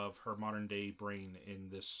because of her modern day brain in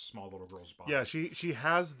this small little girl's body. Yeah, she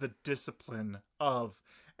has the discipline of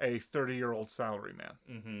a 30-year-old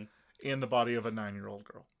salaryman in the body of a 9-year-old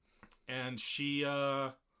girl. And she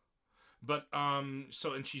But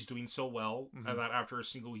so, and she's doing so well that after a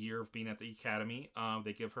single year of being at the academy,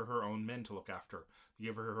 they give her her own men to look after. They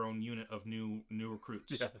give her her own unit of new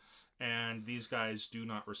recruits. Yes. And these guys do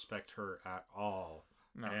not respect her at all.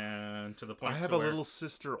 No. And to the point I have a little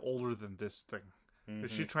sister older than this thing.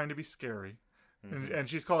 Is she trying to be scary? And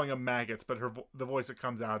she's calling them maggots, but the voice that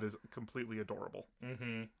comes out is completely adorable.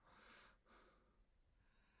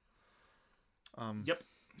 Yep.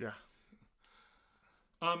 Yeah.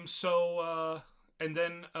 So, and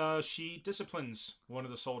then she disciplines one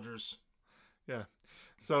of the soldiers. Yeah.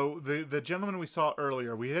 So the gentleman we saw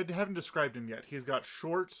earlier, we haven't described him yet. He's got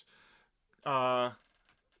short,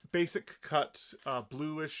 basic cut,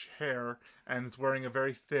 bluish hair, and is wearing a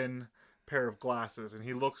very thin pair of glasses. And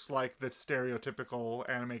he looks like the stereotypical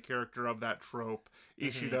anime character of that trope.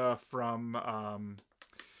 Ishida from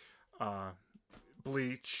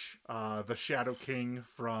Bleach, the Shadow King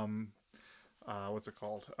from what's it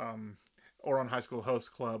called? Ouran High School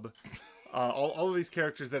Host Club. All of these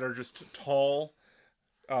characters that are just tall,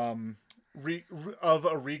 of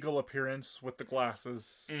a regal appearance with the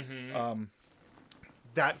glasses.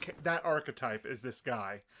 That archetype is this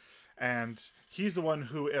guy. And he's the one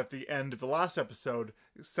who, at the end of the last episode,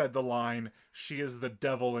 said the line, "She is the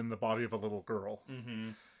devil in the body of a little girl."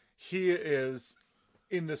 He is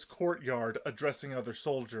in this courtyard addressing other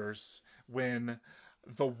soldiers when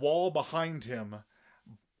the wall behind him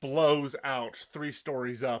blows out 3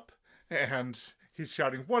 stories up, and he's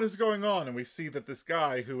shouting, "What is going on?" And we see that this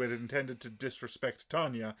guy who had intended to disrespect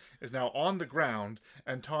Tanya is now on the ground,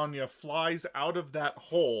 and Tanya flies out of that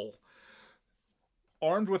hole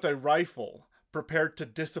armed with a rifle, prepared to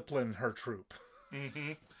discipline her troop.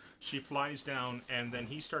 She flies down, and then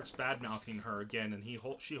he starts bad-mouthing her again, and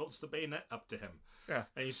she holds the bayonet up to him. Yeah.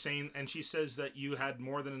 And he's saying, and she says that you had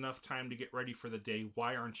more than enough time to get ready for the day.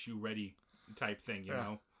 Why aren't you ready? Type thing, you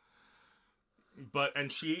know? But,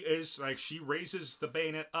 and she is, like, she raises the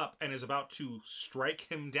bayonet up and is about to strike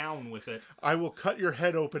him down with it. "I will cut your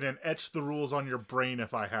head open and etch the rules on your brain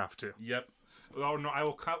if I have to." Yep. Oh no!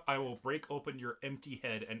 I will break open your empty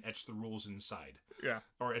head and etch the rules inside. Yeah.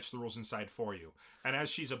 Or etch the rules inside for you. And as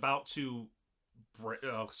she's about to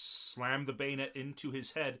slam the bayonet into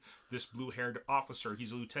his head, this blue-haired officer,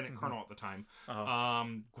 he's a lieutenant colonel at the time,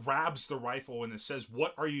 grabs the rifle and it says,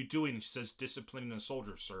 "What are you doing?" She says, "Disciplining a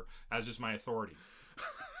soldier, sir, as is my authority."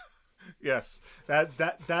 Yes,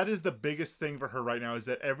 that is the biggest thing for her right now, is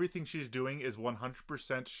that everything she's doing is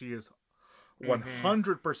 100%. She is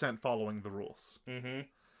 100% following the rules.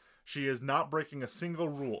 She is not breaking a single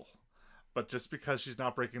rule, but just because she's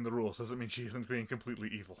not breaking the rules doesn't mean she isn't being completely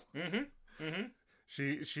evil.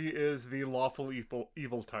 She is the lawful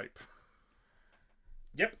evil type.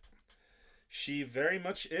 Yep, she very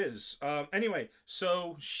much is. Anyway,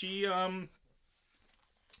 so she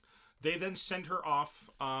they then send her off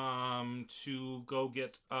to go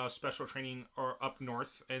get special training or up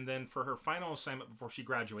north, and then for her final assignment before she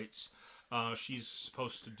graduates, she's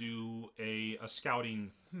supposed to do a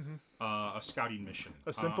scouting mission.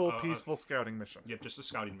 A simple, peaceful scouting mission. Yep, just a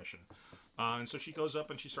scouting mission. And so she goes up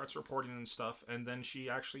and she starts reporting and stuff, and then she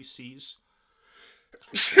actually sees,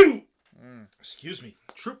 excuse me,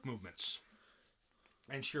 troop movements.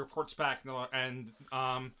 And she reports back, and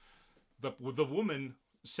the woman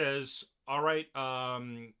says, "All right,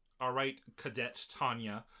 Cadet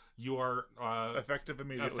Tanya, you are effective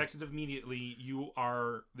immediately. You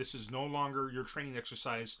are. This is no longer your training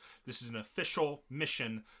exercise. This is an official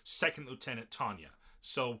mission. Second Lieutenant Tanya."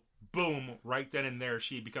 So, boom! Right then and there,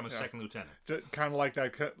 she become a second lieutenant. Kind of like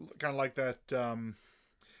that.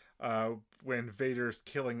 When Vader's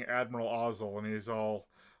killing Admiral Ozzel, and he's all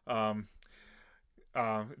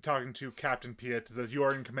talking to Captain Piet, says, "You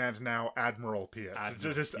are in command now, Admiral Piet."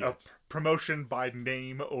 Just Piet. A promotion by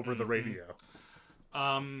name over the radio.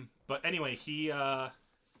 But anyway, he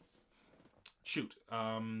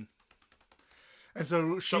and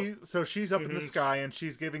so she's up in the sky, and she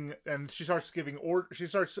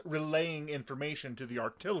starts relaying information to the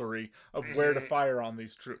artillery of where to fire on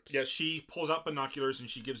these troops. Yeah, she pulls out binoculars and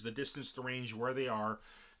she gives the distance, the range, where they are,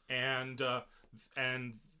 and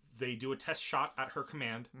they do a test shot at her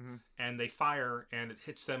command, and they fire, and it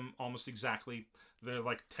hits them almost exactly. They're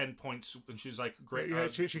like 10 points, and she's like, "Great." Yeah,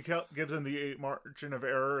 she gives them the margin of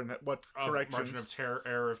error, and what corrections. Margin of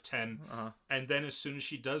error of 10. And then as soon as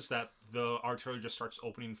she does that, the artillery just starts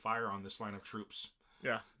opening fire on this line of troops.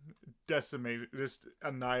 Yeah, decimating, just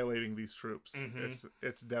annihilating these troops.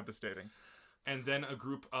 It's devastating. And then a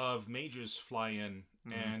group of mages fly in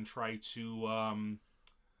and try to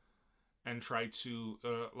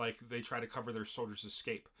they try to cover their soldiers'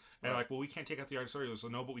 escape. And like, well, we can't take out the artillery. So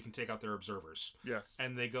no, but we can take out their observers. Yes.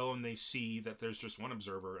 And they go and they see that there's just one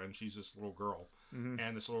observer, and she's this little girl.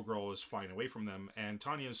 And this little girl is flying away from them. And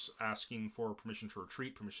Tanya's asking for permission to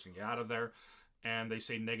retreat, permission to get out of there. And they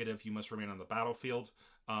say, negative, you must remain on the battlefield.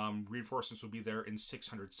 Reinforcements will be there in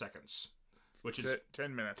 600 seconds, which is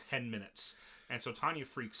 10 minutes. 10 minutes. And so Tanya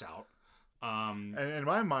freaks out. And in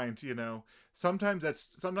my mind, you know, sometimes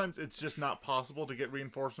it's just not possible to get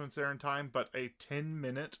reinforcements there in time, but a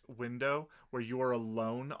 10-minute window where you are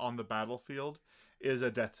alone on the battlefield is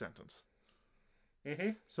a death sentence.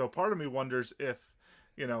 So part of me wonders if,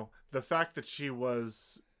 you know, the fact that she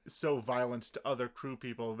was so violent to other crew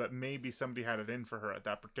people that maybe somebody had it in for her at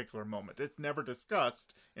that particular moment. It's never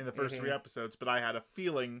discussed in the first 3 episodes, but I had a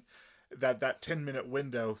feeling that 10-minute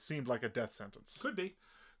window seemed like a death sentence. Could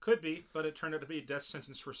be, but it turned out to be a death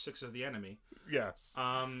sentence for 6 of the enemy. Yes.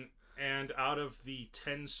 And out of the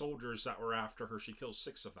 10 soldiers that were after her, she kills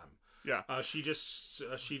 6 of them. Yeah. She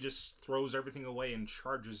just throws everything away and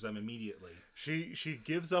charges them immediately. She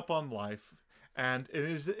gives up on life, and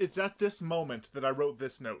it's at this moment that I wrote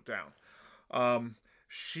this note down.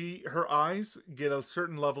 Her eyes get a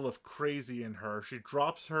certain level of crazy in her. She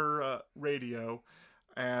drops her radio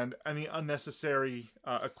and any unnecessary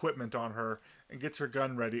equipment on her and gets her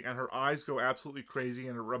gun ready, and her eyes go absolutely crazy,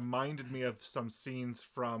 and it reminded me of some scenes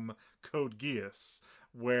from Code Geass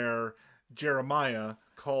where Jeremiah,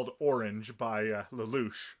 called Orange by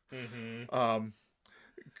Lelouch,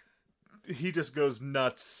 he just goes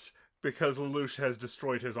nuts because Lelouch has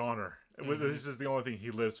destroyed his honor. This is the only thing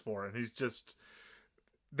he lives for, and he's just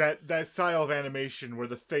that style of animation where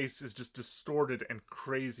the face is just distorted and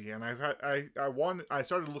crazy. And I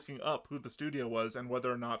started looking up who the studio was and whether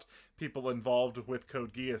or not people involved with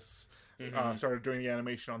Code Geass started doing the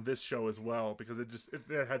animation on this show as well, because it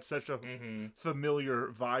had such a familiar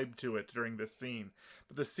vibe to it during this scene.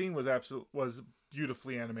 But the scene was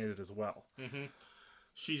beautifully animated as well.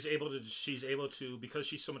 She's able to because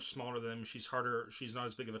she's so much smaller than them. She's not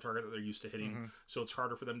as big of a target that they're used to hitting, so it's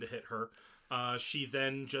harder for them to hit her. She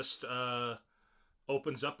then just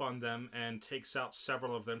opens up on them and takes out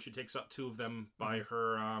several of them. She takes out 2 of them by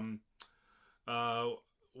her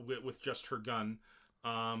with just her gun.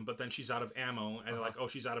 But then she's out of ammo, and they're like, oh,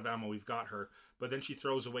 she's out of ammo, we've got her. But then she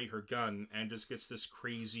throws away her gun and just gets this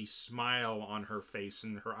crazy smile on her face,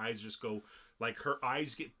 and her eyes just go, like, her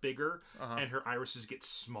eyes get bigger and her irises get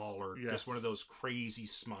smaller. Yes. Just one of those crazy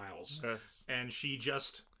smiles. Yes. And she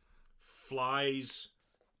just flies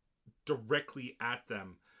directly at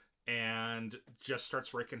them and just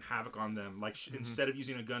starts wreaking havoc on them. Like, instead of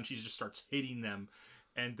using a gun, she just starts hitting them.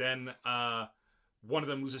 And then one of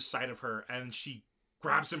them loses sight of her, and she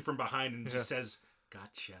grabs him from behind and just says,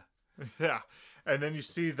 gotcha. Yeah. And then you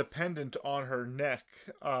see the pendant on her neck,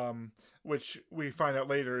 which we find out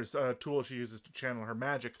later is a tool she uses to channel her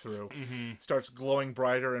magic through. Starts glowing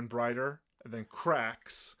brighter and brighter, and then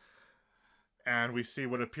cracks. And we see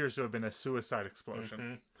what appears to have been a suicide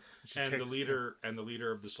explosion. And the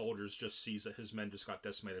leader of the soldiers just sees that his men just got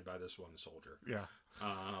decimated by this one soldier. Yeah.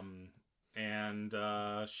 And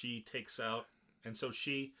she takes out, and so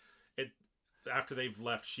after they've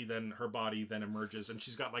left, her body then emerges, and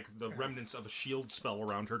she's got like the remnants of a shield spell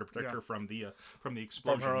around her to protect her from the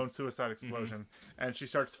explosion, from her own suicide explosion. And she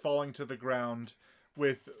starts falling to the ground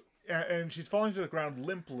and she's falling to the ground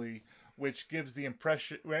limply, which gives the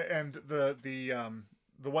impression, and the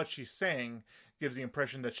what she's saying gives the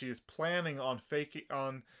impression that she is planning on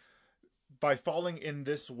by falling in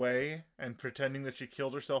this way and pretending that she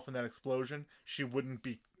killed herself in that explosion. She wouldn't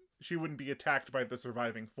be attacked by the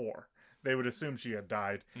surviving 4. They would assume she had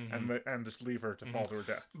died and just leave her to fall to her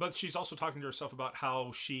death. But she's also talking to herself about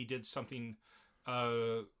how she did something.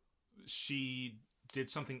 She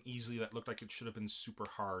did something easily that looked like it should have been super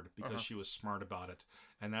hard because she was smart about it,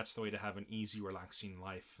 and that's the way to have an easy, relaxing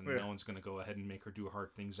life. And no one's going to go ahead and make her do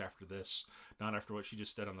hard things after this. Not after what she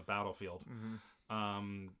just did on the battlefield.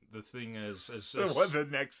 The thing is, what the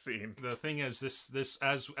next scene? The thing is, this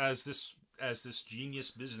as this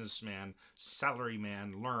genius businessman,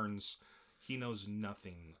 salaryman learns, he knows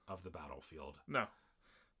nothing of the battlefield. No.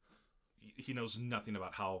 He knows nothing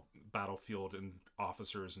about how battlefield and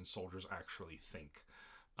officers and soldiers actually think.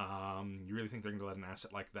 You really think they're going to let an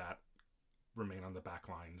asset like that remain on the back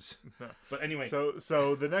lines? No. But anyway.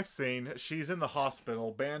 So the next scene, she's in the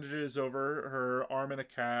hospital, bandages over her arm in a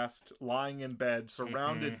cast, lying in bed,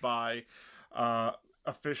 surrounded by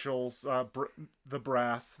officials, the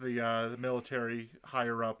brass, the military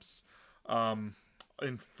higher-ups,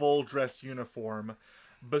 in full dress uniform,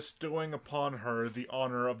 bestowing upon her the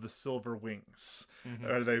honor of the Silver Wings.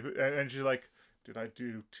 And she's like, did I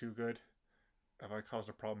do too good? have I caused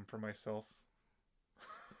a problem for myself?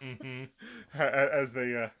 Mm-hmm. As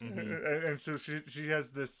they and so she has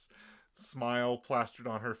this smile plastered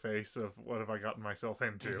on her face of what have I gotten myself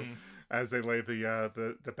into, as they lay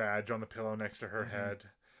the badge on the pillow next to her head,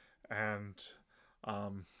 and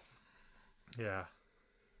yeah.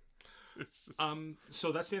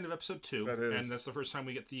 So that's the end of episode 2, that is. and that's the first time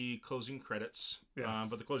we get the closing credits. Yes.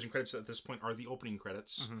 But the closing credits at this point are the opening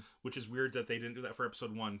credits, which is weird that they didn't do that for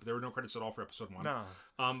episode 1. But there were no credits at all for episode 1. No.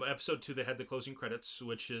 Episode 2, they had the closing credits,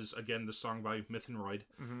 which is again the song by Myth and Royd.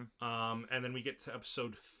 And then we get to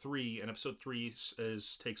episode 3, and episode 3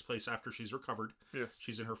 takes place after she's recovered. Yes.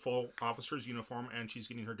 She's in her full officer's uniform, and she's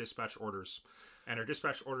getting her dispatch orders. And her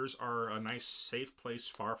dispatch orders are a nice, safe place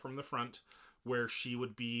far from the front, where she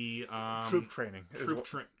would be troop training.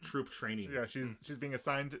 Troop training. Yeah, she's being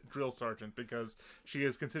assigned drill sergeant because she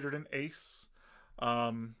is considered an ace,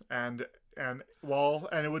 and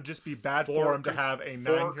it would just be bad for him to have a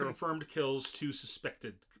 4 confirmed kills, 2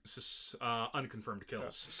 suspected unconfirmed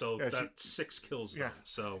kills. Yeah. So that's 6 kills. Then,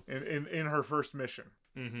 so in her first mission,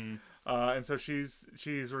 and so she's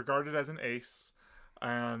regarded as an ace,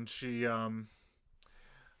 and she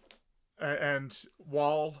And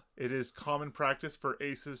while it is common practice for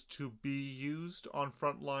aces to be used on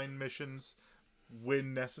frontline missions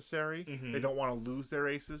when necessary, they don't want to lose their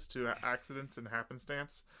aces to accidents and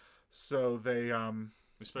happenstance. So they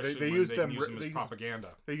especially they when use they them use them as propaganda.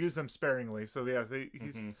 They use them sparingly. So yeah,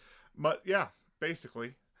 but yeah,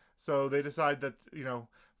 basically. So they decide that,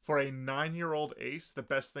 for a 9-year-old ace, the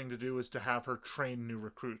best thing to do is to have her train new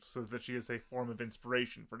recruits so that she is a form of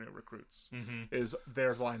inspiration for new recruits, is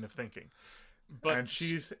their line of thinking. And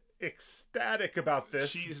she's ecstatic about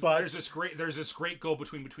this. There's this great go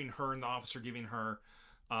between her and the officer giving her,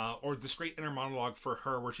 or this great inner monologue for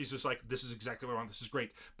her where she's just like, this is exactly what I want, this is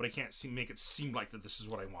great, but I can't make it seem like that this is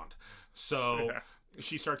what I want. So... Yeah.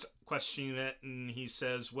 She starts questioning it, and he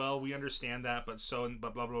says, well, we understand that, but so, and blah,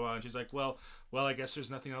 blah, blah, blah. And she's like, well, I guess there's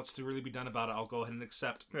nothing else to really be done about it. I'll go ahead and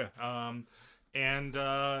accept. Yeah.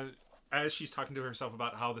 As she's talking to herself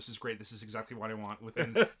about how this is great, this is exactly what I want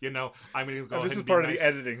within, I'm going to go ahead and this is part of the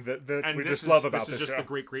editing that we just love about this show. This is just the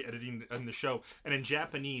great editing in the show. And in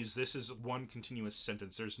Japanese, this is one continuous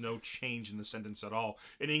sentence. There's no change in the sentence at all.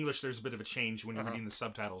 In English, there's a bit of a change when you're reading the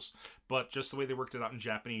subtitles. But just the way they worked it out in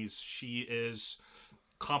Japanese, she is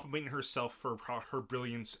complimenting herself for her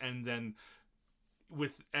brilliance, and then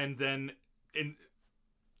in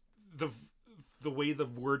the way the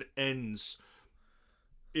word ends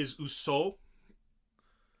is uso,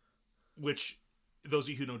 which those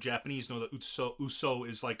of you who know Japanese know that uso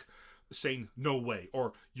is like saying no way,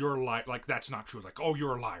 or you're a liar, like that's not true, like oh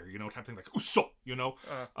you're a liar, type of thing, like uso,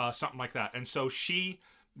 something like that. And so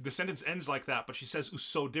the sentence ends like that, but she says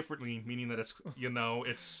 "uso" differently, meaning that it's so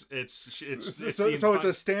it's a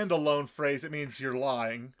standalone phrase. It means you're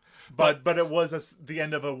lying, but it was the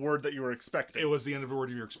end of a word that you were expecting. It was the end of a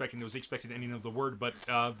word you were expecting. It was the expected ending of the word, but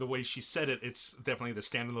the way she said it, it's definitely the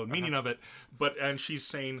standalone meaning of it. And she's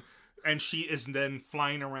saying, and she is then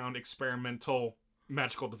flying around experimental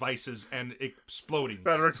magical devices and exploding.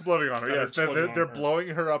 That are exploding on her. Yes, they're blowing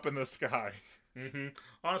her up in the sky.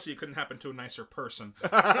 Honestly, it couldn't happen to a nicer person.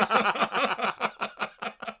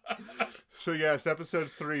 So yes, episode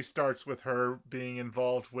 3 starts with her being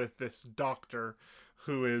involved with this doctor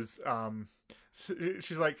who is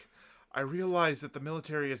she's like, I realize that the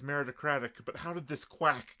military is meritocratic, but how did this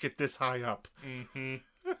quack get this high up?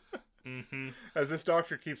 As this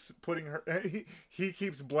doctor keeps putting her, he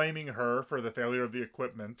keeps blaming her for the failure of the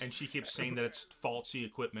equipment, and she keeps saying that it's faulty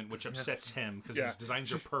equipment, which upsets him because his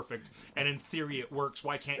designs are perfect and in theory it works.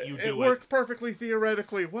 Why can't you do it? It worked perfectly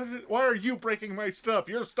theoretically. Why are you breaking my stuff?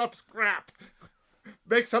 Your stuff's crap.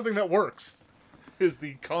 Make something that works. Is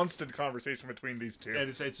the constant conversation between these two, and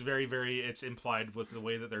it's very, very, it's implied with the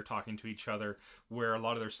way that they're talking to each other, where a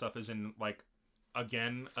lot of their stuff is in like.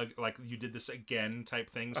 Again, like you did this again type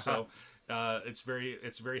thing. So it's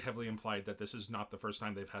very heavily implied that this is not the first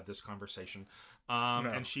time they've had this conversation.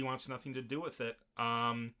 No. And she wants nothing to do with it.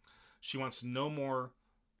 She wants nothing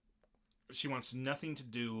to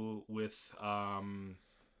do with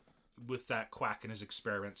that quack and his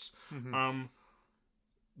experiments.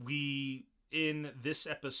 In this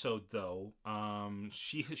episode though,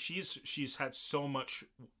 she's had so much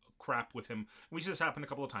crap with him. We see this happen a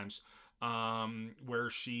couple of times.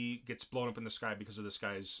 Where she gets blown up in the sky because of this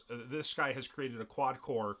guy has created a quad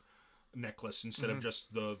core necklace instead of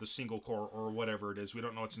just the single core or whatever it is. We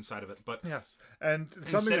don't know what's inside of it, but yes, and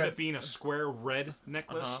instead of it being a square red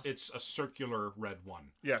necklace, it's a circular red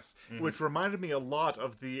one. Yes, which reminded me a lot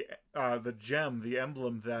of the gem, the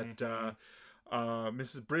emblem that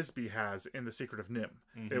Mrs. Brisby has in The Secret of Nim.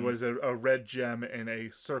 It was a red gem in a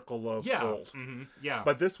circle of gold. Yeah.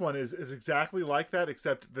 But this one is exactly like that,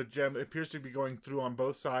 except the gem appears to be going through on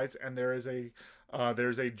both sides, and there's a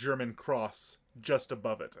German cross just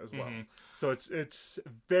above it as well. So it's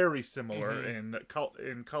very similar in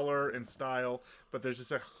color and style, but there's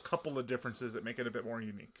just a couple of differences that make it a bit more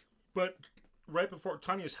unique. But right before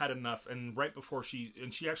Tanya's had enough, and right before she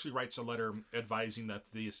actually writes a letter advising that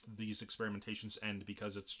these experimentations end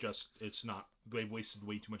because it's not, they've wasted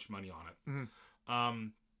way too much money on it.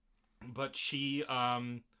 But she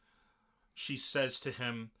says to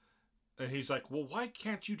him, and he's like, well, why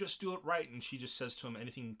can't you just do it right? And she just says to him,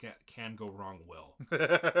 anything can go wrong will.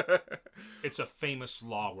 It's a famous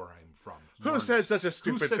law where I'm from. Who said such a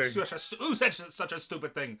stupid thing? Who said such a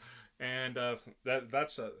stupid thing? And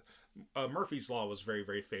that's a... Murphy's Law was very,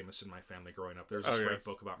 very famous in my family growing up. There's this great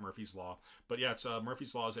book about Murphy's Law. But yeah, it's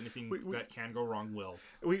Murphy's Law is anything that can go wrong will.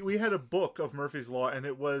 We had a book of Murphy's Law, and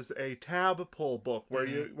it was a tab pull book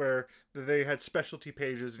where they had specialty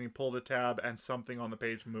pages, and you pulled a tab and something on the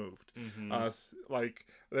page moved.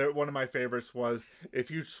 One of my favorites was, if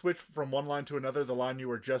you switch from one line to another, the line you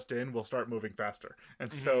were just in will start moving faster.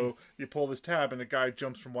 And so you pull this tab, and a guy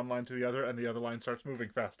jumps from one line to the other, and the other line starts moving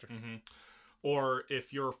faster. Or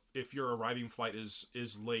if your arriving flight is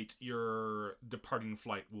late, your departing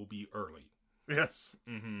flight will be early. Yes.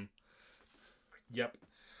 Yep.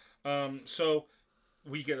 So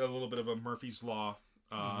we get a little bit of a Murphy's Law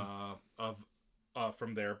from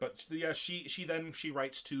there, but yeah, she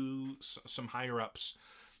writes to some higher ups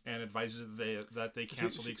and advises that they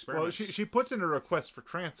cancel the experiments. Well, she puts in a request for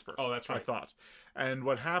transfer. Oh, that's right. I thought. And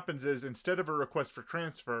what happens is, instead of a request for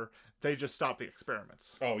transfer, they just stop the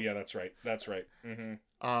experiments. Oh, yeah, that's right. That's right.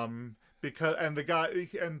 Because the guy,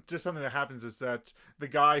 and just something that happens is that the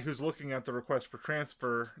guy who's looking at the request for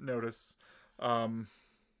transfer notice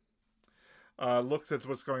looks at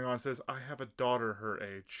what's going on and says, I have a daughter her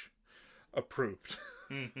age. Approved.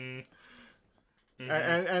 And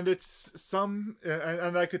it's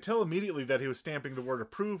and I could tell immediately that he was stamping the word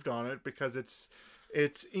approved on it, because it's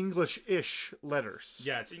English-ish letters.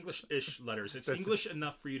 Yeah, it's English-ish letters. It's English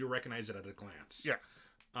enough for you to recognize it at a glance. Yeah.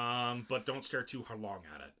 But don't stare too long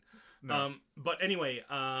at it. No. But anyway,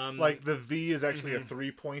 like the V is actually a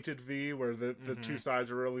three-pointed V, where the two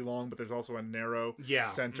sides are really long, but there's also a narrow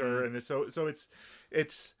center, and it's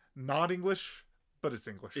not English, but it's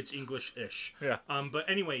English. It's English-ish. Yeah. But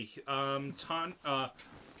anyway,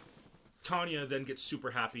 Tanya then gets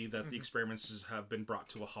super happy that the experiments have been brought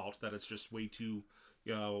to a halt. That it's just way too,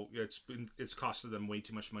 it's costed them way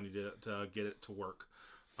too much money to get it to work.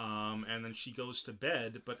 And then she goes to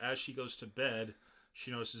bed. But as she goes to bed,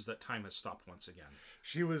 she notices that time has stopped once again.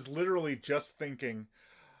 She was literally just thinking,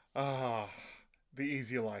 the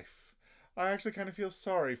easy life. I actually kind of feel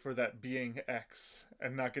sorry for that being X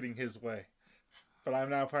and not getting his way. But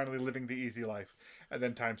I'm now finally living the easy life. And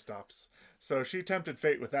then time stops. So she tempted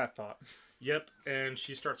fate with that thought. Yep, and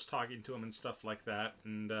she starts talking to him and stuff like that.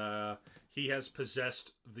 And he has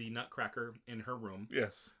possessed the Nutcracker in her room.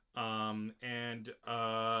 Yes. And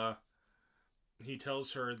he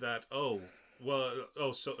tells her that, and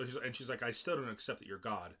she's like, I still don't accept that you're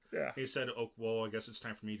God. Yeah. He said, oh, well, I guess it's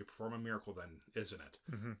time for me to perform a miracle then, isn't it?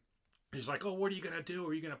 He's like, oh, what are you going to do?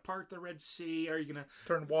 Are you going to part the Red Sea? Are you going to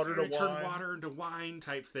turn water into wine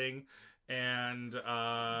type thing? And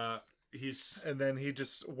and then he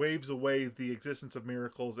just waves away the existence of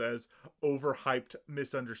miracles as overhyped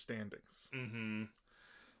misunderstandings.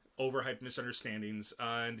 Overhyped misunderstandings.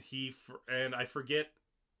 And I forget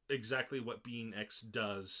exactly what Being X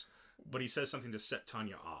does, but he says something to set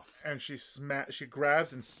Tanya off. And she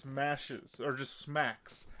grabs and smashes, or just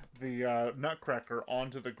smacks, the Nutcracker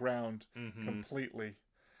onto the ground completely.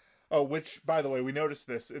 Oh, which, by the way, we noticed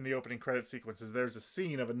this in the opening credit sequences. There's a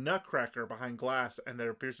scene of a Nutcracker behind glass, and there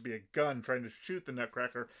appears to be a gun trying to shoot the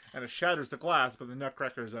Nutcracker, and it shatters the glass, but the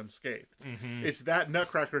Nutcracker is unscathed. It's that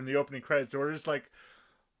Nutcracker in the opening credits, so we're just like,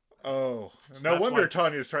 oh, so no wonder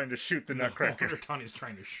Tanya's trying to shoot the Nutcracker. No wonder Tanya's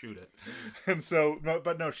trying to shoot it. And so,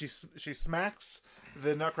 she smacks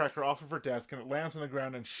the Nutcracker off of her desk, and it lands on the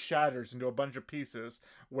ground and shatters into a bunch of pieces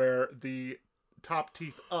where the top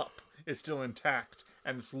teeth up is still intact,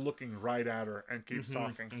 and it's looking right at her and keeps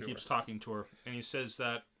talking to her. And keeps talking to her. And he says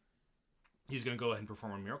that he's going to go ahead and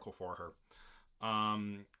perform a miracle for her.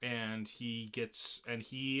 And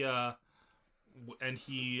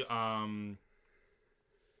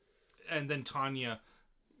then Tanya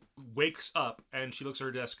wakes up, and she looks at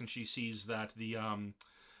her desk, and she sees that the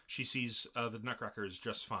Nutcracker is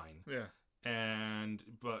just fine. Yeah.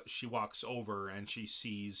 But she walks over, and she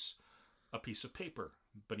sees a piece of paper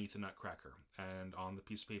beneath the Nutcracker. And on the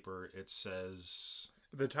piece of paper, it says...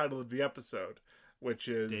 the title of the episode, which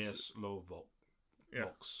is... Deus Lo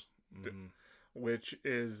Vox. Which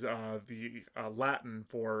is the Latin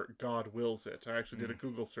for God wills it. I actually did a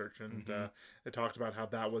Google search, and it talked about how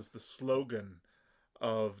that was the slogan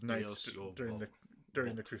of Knights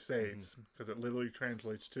during the Crusades, because it literally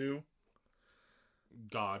translates to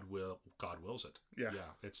God wills it. Yeah.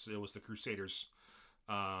 It was the Crusaders'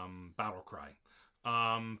 battle cry.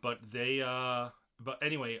 But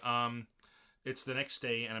anyway, it's the next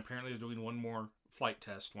day, and apparently they're doing one more flight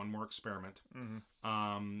test, one more experiment.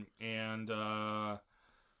 And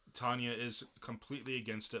Tanya is completely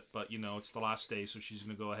against it, but it's the last day, so she's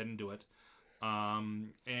going to go ahead and do it.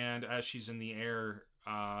 And as she's in the air,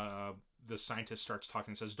 the scientist starts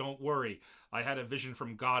talking and says, "Don't worry, I had a vision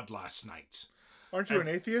from God last night." Aren't you an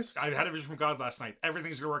atheist? I had a vision from God last night.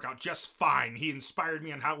 Everything's going to work out just fine. He inspired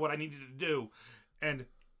me on what I needed to do. And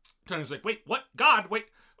Tanya's like, "Wait, what? God, wait.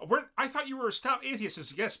 I thought you were a stout atheist."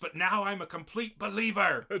 Says, "Yes, but now I'm a complete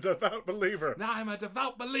believer." A devout believer. Now I'm a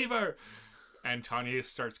devout believer. And Tanya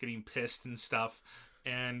starts getting pissed and stuff.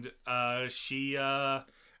 And she...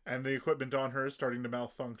 and the equipment on her is starting to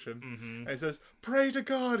malfunction. And he says, "Pray to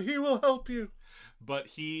God, He will help you." But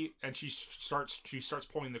she starts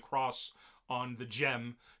pulling the cross on the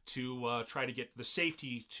gem to try to get the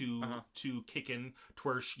safety to kick in to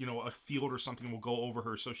where a field or something will go over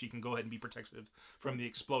her so she can go ahead and be protected from the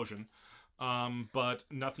explosion. But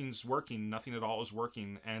nothing's working. Nothing at all is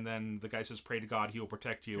working. And then the guy says, "Pray to God, He will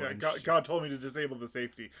protect you." Yeah, and God told me to disable the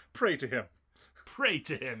safety. Pray to Him. Pray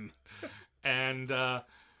to Him. And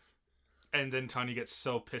then Tanya gets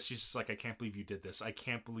so pissed. She's just like, "I can't believe you did this. I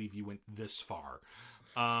can't believe you went this far."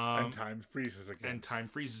 And time freezes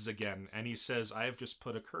again. And he says, "I have just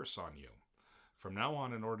put a curse on you. From now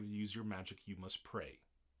on, in order to use your magic, you must pray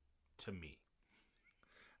to me.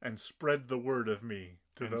 And spread the word of me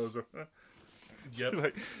to those." Yep.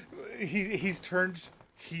 Like, he's turned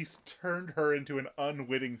her into an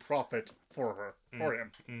unwitting prophet for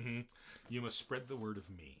him. Mm-hmm. You must spread the word of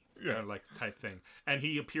me. Yeah. Like type thing. And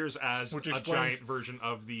he appears as a giant version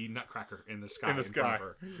of the Nutcracker in the sky. In the sky.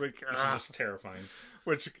 Like, which is just terrifying.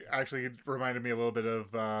 Which actually reminded me a little bit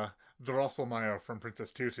of Drosselmeyer from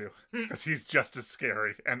Princess Tutu. Because he's just as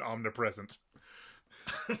scary and omnipresent.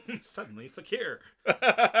 Suddenly, Fakir.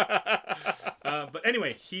 But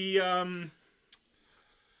anyway, he...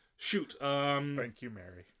 Shoot. Thank you,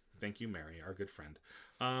 Mary. Thank you, Mary, our good friend.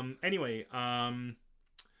 Anyway,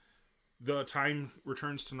 the time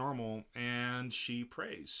returns to normal, and she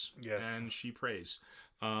prays. Yes. And she prays.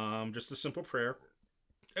 Just a simple prayer.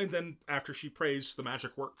 And then after she prays, the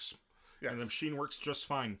magic works. Yes. And the machine works just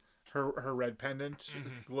fine. Her red pendant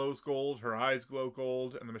glows gold, her eyes glow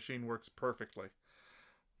gold, and the machine works perfectly.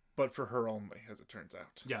 But for her only, as it turns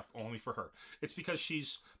out. Yeah, only for her. It's because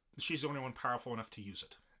she's the only one powerful enough to use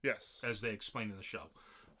it. Yes. As they explain in the show.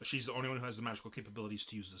 She's the only one who has the magical capabilities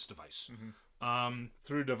to use this device.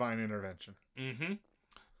 Through divine intervention.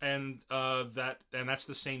 And that's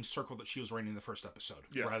the same circle that she was writing in the first episode,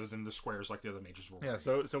 rather than the squares like the other mages were writing.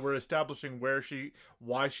 Yeah, so we're establishing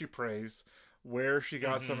why she prays, where she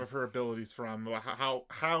got some of her abilities from,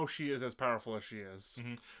 how she is as powerful as she is.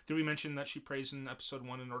 Did we mention that she prays in episode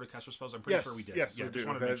 1 in order to cast her spells? I'm pretty sure we did. Yes, we just do.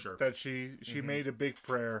 wanted to make sure. That she made a big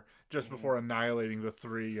prayer just before annihilating the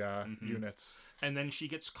 3 units. And then she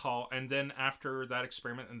gets called, and then after that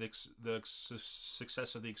experiment and the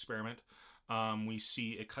success of the experiment, we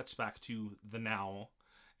see it cuts back to the now,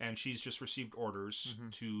 and she's just received orders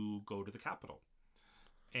to go to the capital.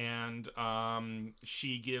 And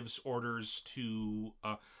she gives orders to...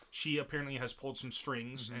 she apparently has pulled some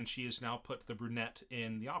strings, and she has now put the brunette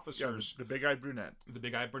in the officers... Yeah, the big-eyed brunette. The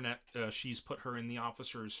big-eyed brunette. She's put her in the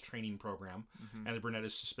officers' training program, and the brunette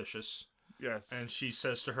is suspicious. Yes. And she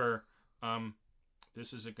says to her,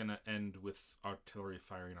 "This isn't going to end with artillery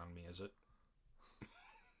firing on me, is it?"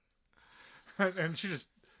 And she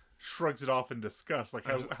just shrugs it off in disgust. Like,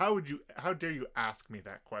 how dare you ask me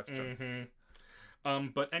that question?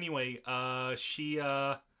 But anyway,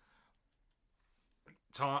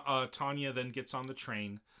 Tanya then gets on the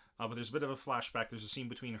train, but there's a bit of a flashback. There's a scene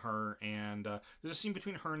between her and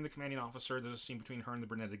the commanding officer. There's a scene between her and the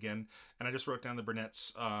brunette again. And I just wrote down the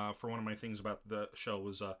brunettes for one of my things about the show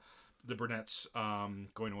was the brunette's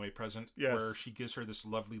going away present, where she gives her this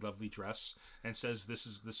lovely, lovely dress and says,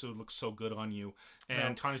 "This would look so good on you."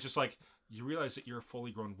 And Tanya's just like, "You realize that you're a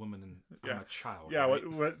fully grown woman and I'm a child." Yeah, right?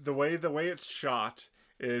 what the way it's shot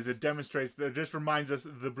is it demonstrates that it just reminds us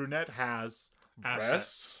the brunette has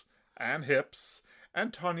breasts and hips,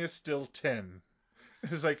 and Tanya's still 10.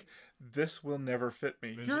 It's like This will never fit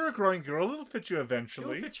me. You're a growing girl. It'll fit you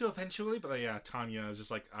eventually. It'll fit you eventually, but yeah, Tanya is just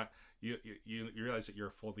like, you realize that you're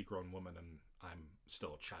a fully grown woman and I'm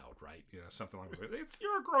still a child, right? You know, something like that.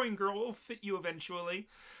 You're a growing girl. It'll fit you eventually.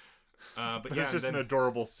 But yeah, it's just an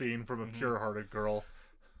adorable scene from a pure-hearted girl.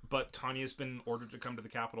 But Tanya's been ordered to come to the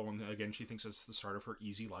capital, and again, she thinks it's the start of her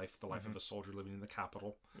easy life, the life of a soldier living in the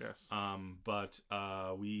capital. Yes. But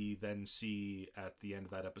we then see at the end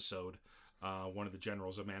of that episode, one of the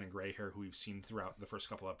generals, a man in gray hair, who we've seen throughout the first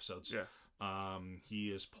couple episodes. Yes. He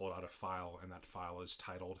has pulled out a file, and that file is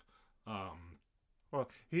titled. Well,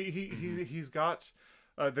 he's got.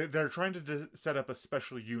 They're trying to set up a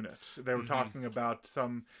special unit. They were talking about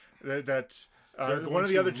some that. One of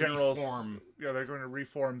the other generals, they're going to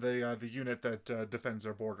reform the unit that defends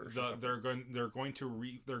their borders. They're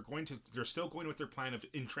still going with their plan of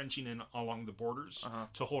entrenching in along the borders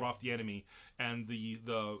to hold off the enemy, and the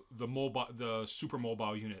super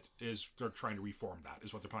mobile unit they're trying to reform. That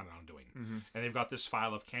is what they're planning on doing, and they've got this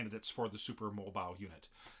file of candidates for the super mobile unit,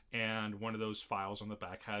 and one of those files on the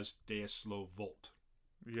back has Deus Lo Volt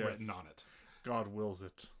written on it. God wills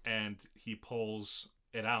it, and he pulls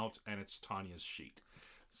it out, and it's Tanya's sheet.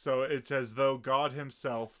 So it's as though God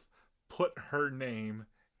himself put her name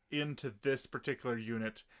into this particular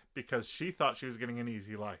unit because she thought she was getting an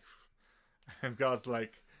easy life. And God's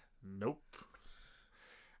like, nope.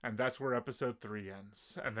 And that's where episode 3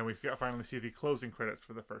 ends. And then we finally see the closing credits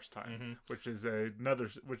for the first time, which is I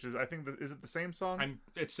think, is it the same song?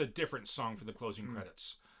 It's a different song for the closing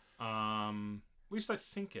credits. At least I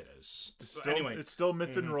think it is. Anyway, it's still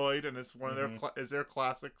Myth and Royd, and it's one of their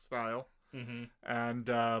classic style, and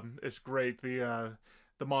it's great. The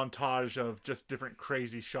montage of just different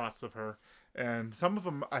crazy shots of her, and some of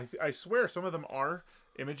them, I swear, some of them are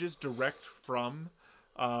images direct from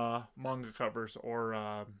manga covers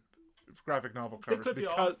or graphic novel covers. They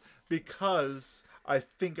could because I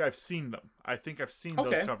think I've seen them. I think I've seen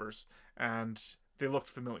those covers, and they looked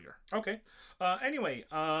familiar. Okay. Anyway.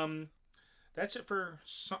 That's it for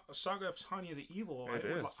Saga of Tanya the Evil.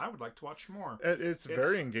 I would like to watch more. It's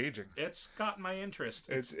very engaging. It's got my interest.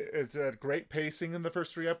 It's a great pacing in the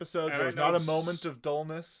first 3 episodes. There's not a moment of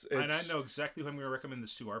dullness. And I know exactly who I'm going to recommend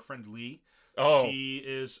this to. Our friend Lee. Oh. She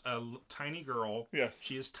is a tiny girl. Yes.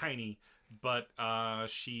 She is tiny, but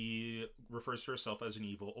she refers to herself as an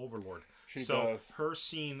evil overlord. She does. Her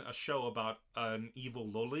seeing a show about an evil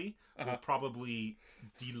loli will probably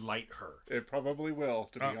delight her. It probably will,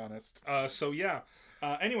 to be honest.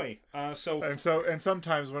 Anyway, and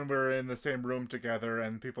sometimes when we're in the same room together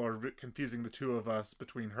and people are confusing the two of us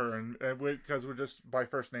between her and because we're just by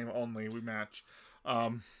first name only, we match,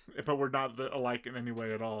 but we're not alike in any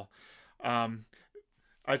way at all.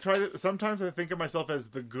 Sometimes I think of myself as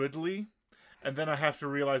the good Lee. And then I have to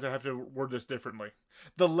realize I have to word this differently.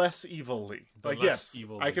 The less evil Lee.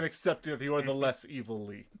 I can accept that you are the less evil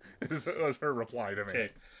Lee. Was her reply to me.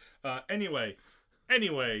 Okay. Anyway.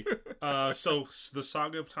 So the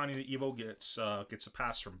Saga of Tanya the Evil gets a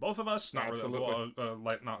pass from both of us. Not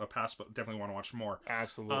a pass, but definitely want to watch more.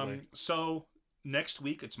 Absolutely. So next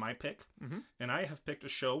week it's my pick, and I have picked a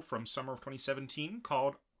show from summer of 2017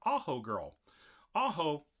 called Aho Girl.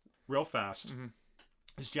 Aho, real fast.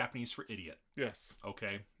 Is Japanese for idiot. Yes.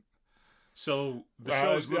 Okay. So the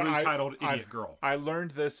show is literally titled Idiot Girl. I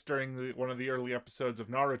learned this during one of the early episodes of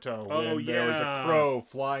Naruto when there was a crow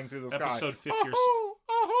flying through the sky.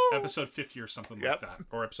 Episode 50 or something like that.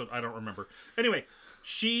 Or episode, I don't remember. Anyway,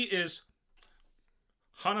 she is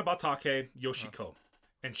Hanabatake Yoshiko.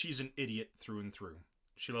 And she's an idiot through and through.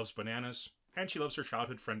 She loves bananas, and she loves her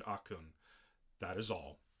childhood friend Akun. That is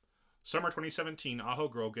all. Summer 2017, Aho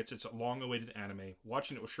Girl gets its long-awaited anime.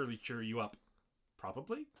 Watching it will surely cheer you up.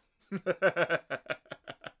 Probably?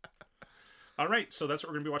 All right, so that's what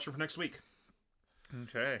we're going to be watching for next week.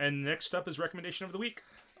 Okay. And next up is Recommendation of the Week.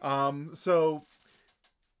 So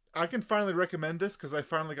I can finally recommend this because I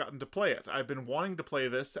finally gotten to play it. I've been wanting to play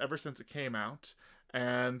this ever since it came out,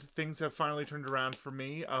 and things have finally turned around for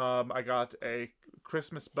me. I got a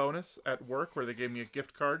Christmas bonus at work where they gave me a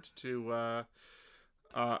gift card to...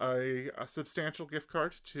 a substantial gift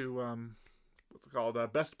card to what's it called,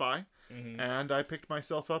 Best Buy, and I picked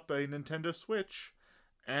myself up a Nintendo Switch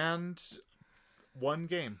and one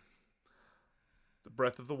game, The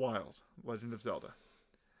Breath of the Wild, Legend of Zelda,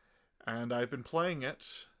 and I've been playing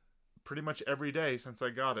it pretty much every day since I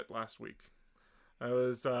got it last week. It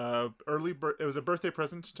was it was a birthday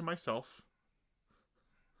present to myself,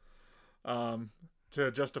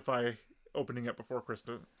 to justify opening it before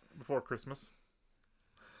Christmas.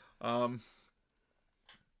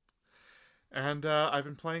 And I've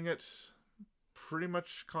been playing it pretty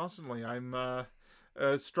much constantly. I'm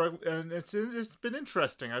struggle, and it's been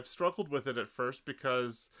interesting. I've struggled with it at first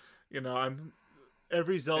because,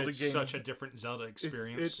 every Zelda it's game. Such a different Zelda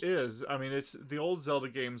experience. It is. I mean, it's the old Zelda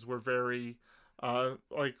games were very,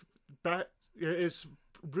 back. It's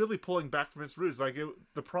really pulling back from its roots.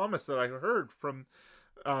 The promise that I heard from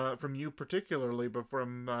you particularly, but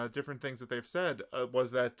from different things that they've said,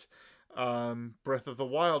 was that Breath of the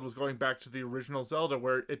Wild was going back to the original Zelda,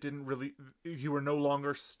 where it didn't really. You were no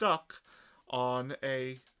longer stuck on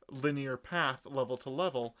a linear path level to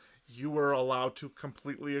level. You were allowed to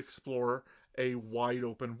completely explore a wide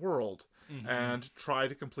open world and try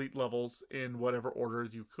to complete levels in whatever order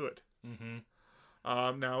you could.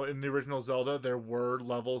 Now, in the original Zelda, there were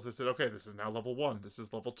levels that said, okay, this is now level 1, this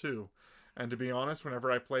is level 2. And to be honest,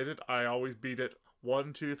 whenever I played it, I always beat it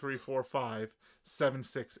 1, 2, 3, 4, 5, 7,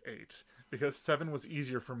 6, 8. Because 7 was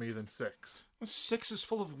easier for me than 6. 6 is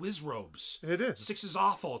full of whiz robes. It is. 6 is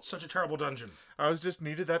awful. It's such a terrible dungeon. I was just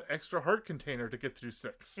needed that extra heart container to get through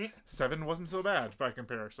 6. 7 wasn't so bad by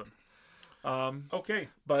comparison. Okay.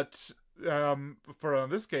 But for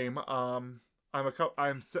this game, I'm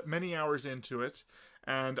many hours into it,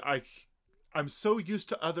 and I'm so used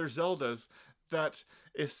to other Zeldas that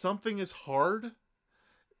if something is hard,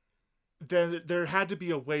 then there had to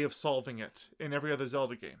be a way of solving it in every other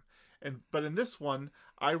Zelda game. But in this one,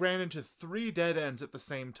 I ran into 3 dead ends at the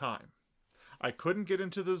same time. I couldn't get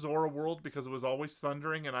into the Zora world because it was always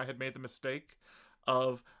thundering, and I had made the mistake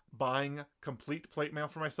of buying complete plate mail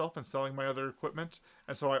for myself and selling my other equipment,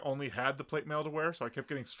 and so I only had the plate mail to wear, so I kept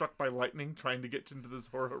getting struck by lightning trying to get into the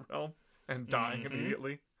Zora realm and dying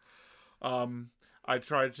immediately. I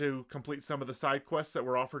tried to complete some of the side quests that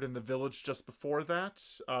were offered in the village just before that,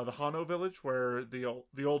 the Hano village, where the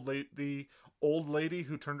old lady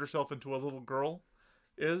who turned herself into a little girl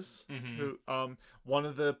is. Who, one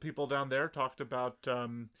of the people down there talked about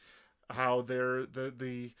how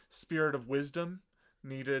the spirit of wisdom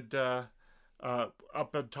needed up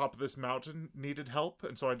on top of this mountain needed help,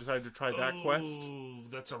 and so I decided to try that quest. Ooh,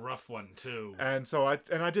 that's a rough one too. And so I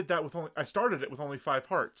did that with I started it with only 5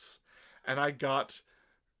 hearts, and I got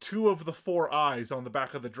 2 of the 4 eyes on the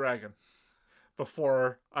back of the dragon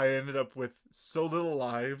before I ended up with so little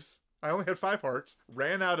lives. I only had 5 hearts,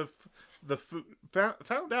 ran out of the food,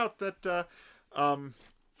 found out that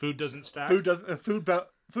food doesn't stack.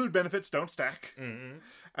 Food benefits don't stack,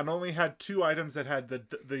 and only had 2 items that had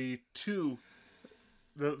the 2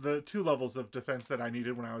 levels of defense that I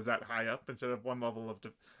needed when I was that high up, instead of 1 level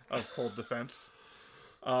of cold defense.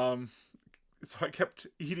 So I kept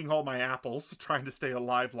eating all my apples, trying to stay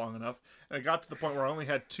alive long enough, and it got to the point where I only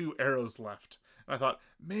had 2 arrows left. And I thought,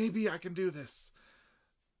 maybe I can do this.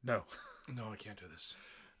 No, I can't do this.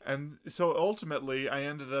 And so ultimately, I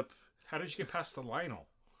ended up. How did you get past the Lionel?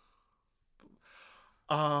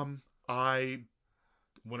 I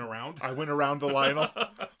went around. I went around the Lionel.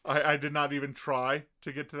 I did not even try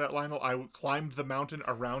to get to that Lionel. I climbed the mountain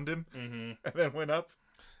around him and then went up.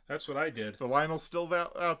 That's what I did. The Lionel's still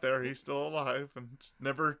out there. He's still alive, and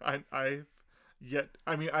never. I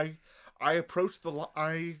approached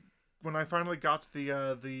when I finally got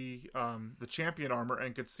the champion armor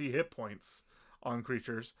and could see hit points on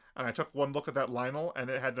creatures, and I took one look at that Lionel, and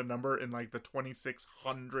it had a number in like the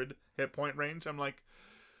 2600 hit point range. I'm like,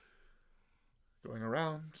 going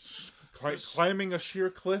around, climbing a sheer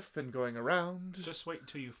cliff and going around. Just wait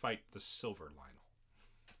until you fight the silver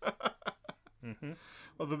Lionel.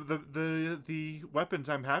 Well, the weapons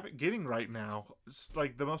I'm getting right now,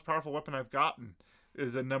 like the most powerful weapon I've gotten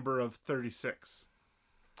is a number of 36.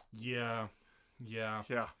 Yeah.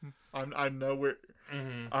 I'm nowhere.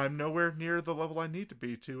 I'm nowhere near the level I need to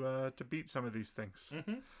be to beat some of these things.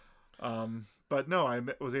 But no, I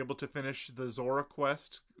was able to finish the Zora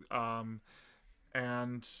quest,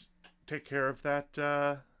 and take care of that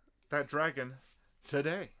dragon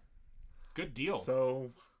today. Good deal.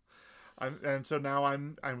 So. So now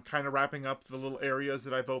I'm kind of wrapping up the little areas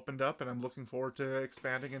that I've opened up, and I'm looking forward to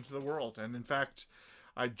expanding into the world. And in fact,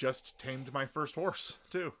 I just tamed my first horse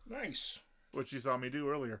too. Nice. Which you saw me do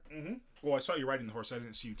earlier. Well, I saw you riding the horse. I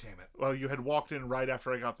didn't see you tame it. Well, you had walked in right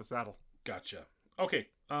after I got the saddle. Gotcha. Okay,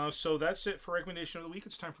 so that's it for recommendation of the week.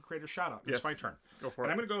 It's time for creator shout out. It's my turn. Go for it.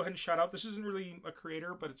 And I'm going to go ahead and shout out. This isn't really a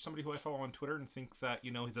creator, but it's somebody who I follow on Twitter and think that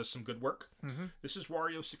he does some good work. This is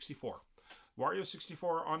Wario64.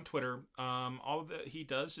 Wario64 on Twitter. All that he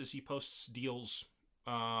does is he posts deals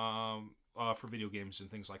for video games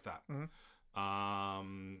and things like that.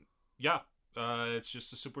 It's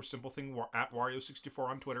just a super simple thing at Wario64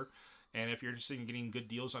 on Twitter. And if you're interested in getting good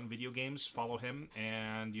deals on video games, follow him,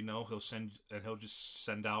 and he'll just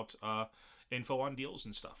send out info on deals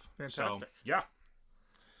and stuff. Fantastic. So, yeah.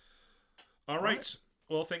 All right.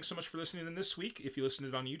 Well, thanks so much for listening in this week. If you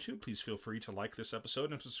listened to it on YouTube, please feel free to like this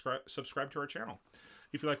episode and subscribe to our channel.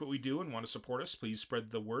 If you like what we do and want to support us, please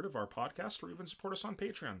spread the word of our podcast or even support us on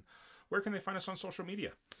Patreon. Where can they find us on social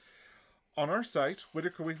media? On our site,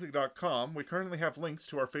 WhitakerWeekly.com, we currently have links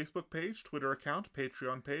to our Facebook page, Twitter account,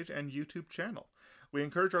 Patreon page, and YouTube channel. We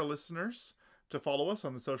encourage our listeners to follow us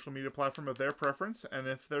on the social media platform of their preference, and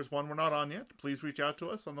if there's one we're not on yet, please reach out to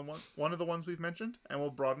us on one of the ones we've mentioned, and we'll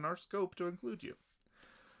broaden our scope to include you.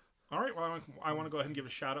 All right, well, I want to go ahead and give a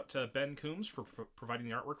shout-out to Ben Coombs for providing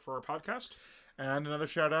the artwork for our podcast. And another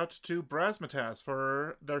shout-out to Brasmataz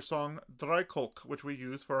for their song Dreikolk, which we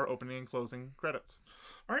use for our opening and closing credits.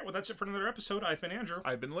 All right, well, that's it for another episode. I've been Andrew.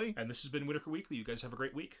 I've been Lee. And this has been Whitaker Weekly. You guys have a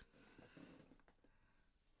great week.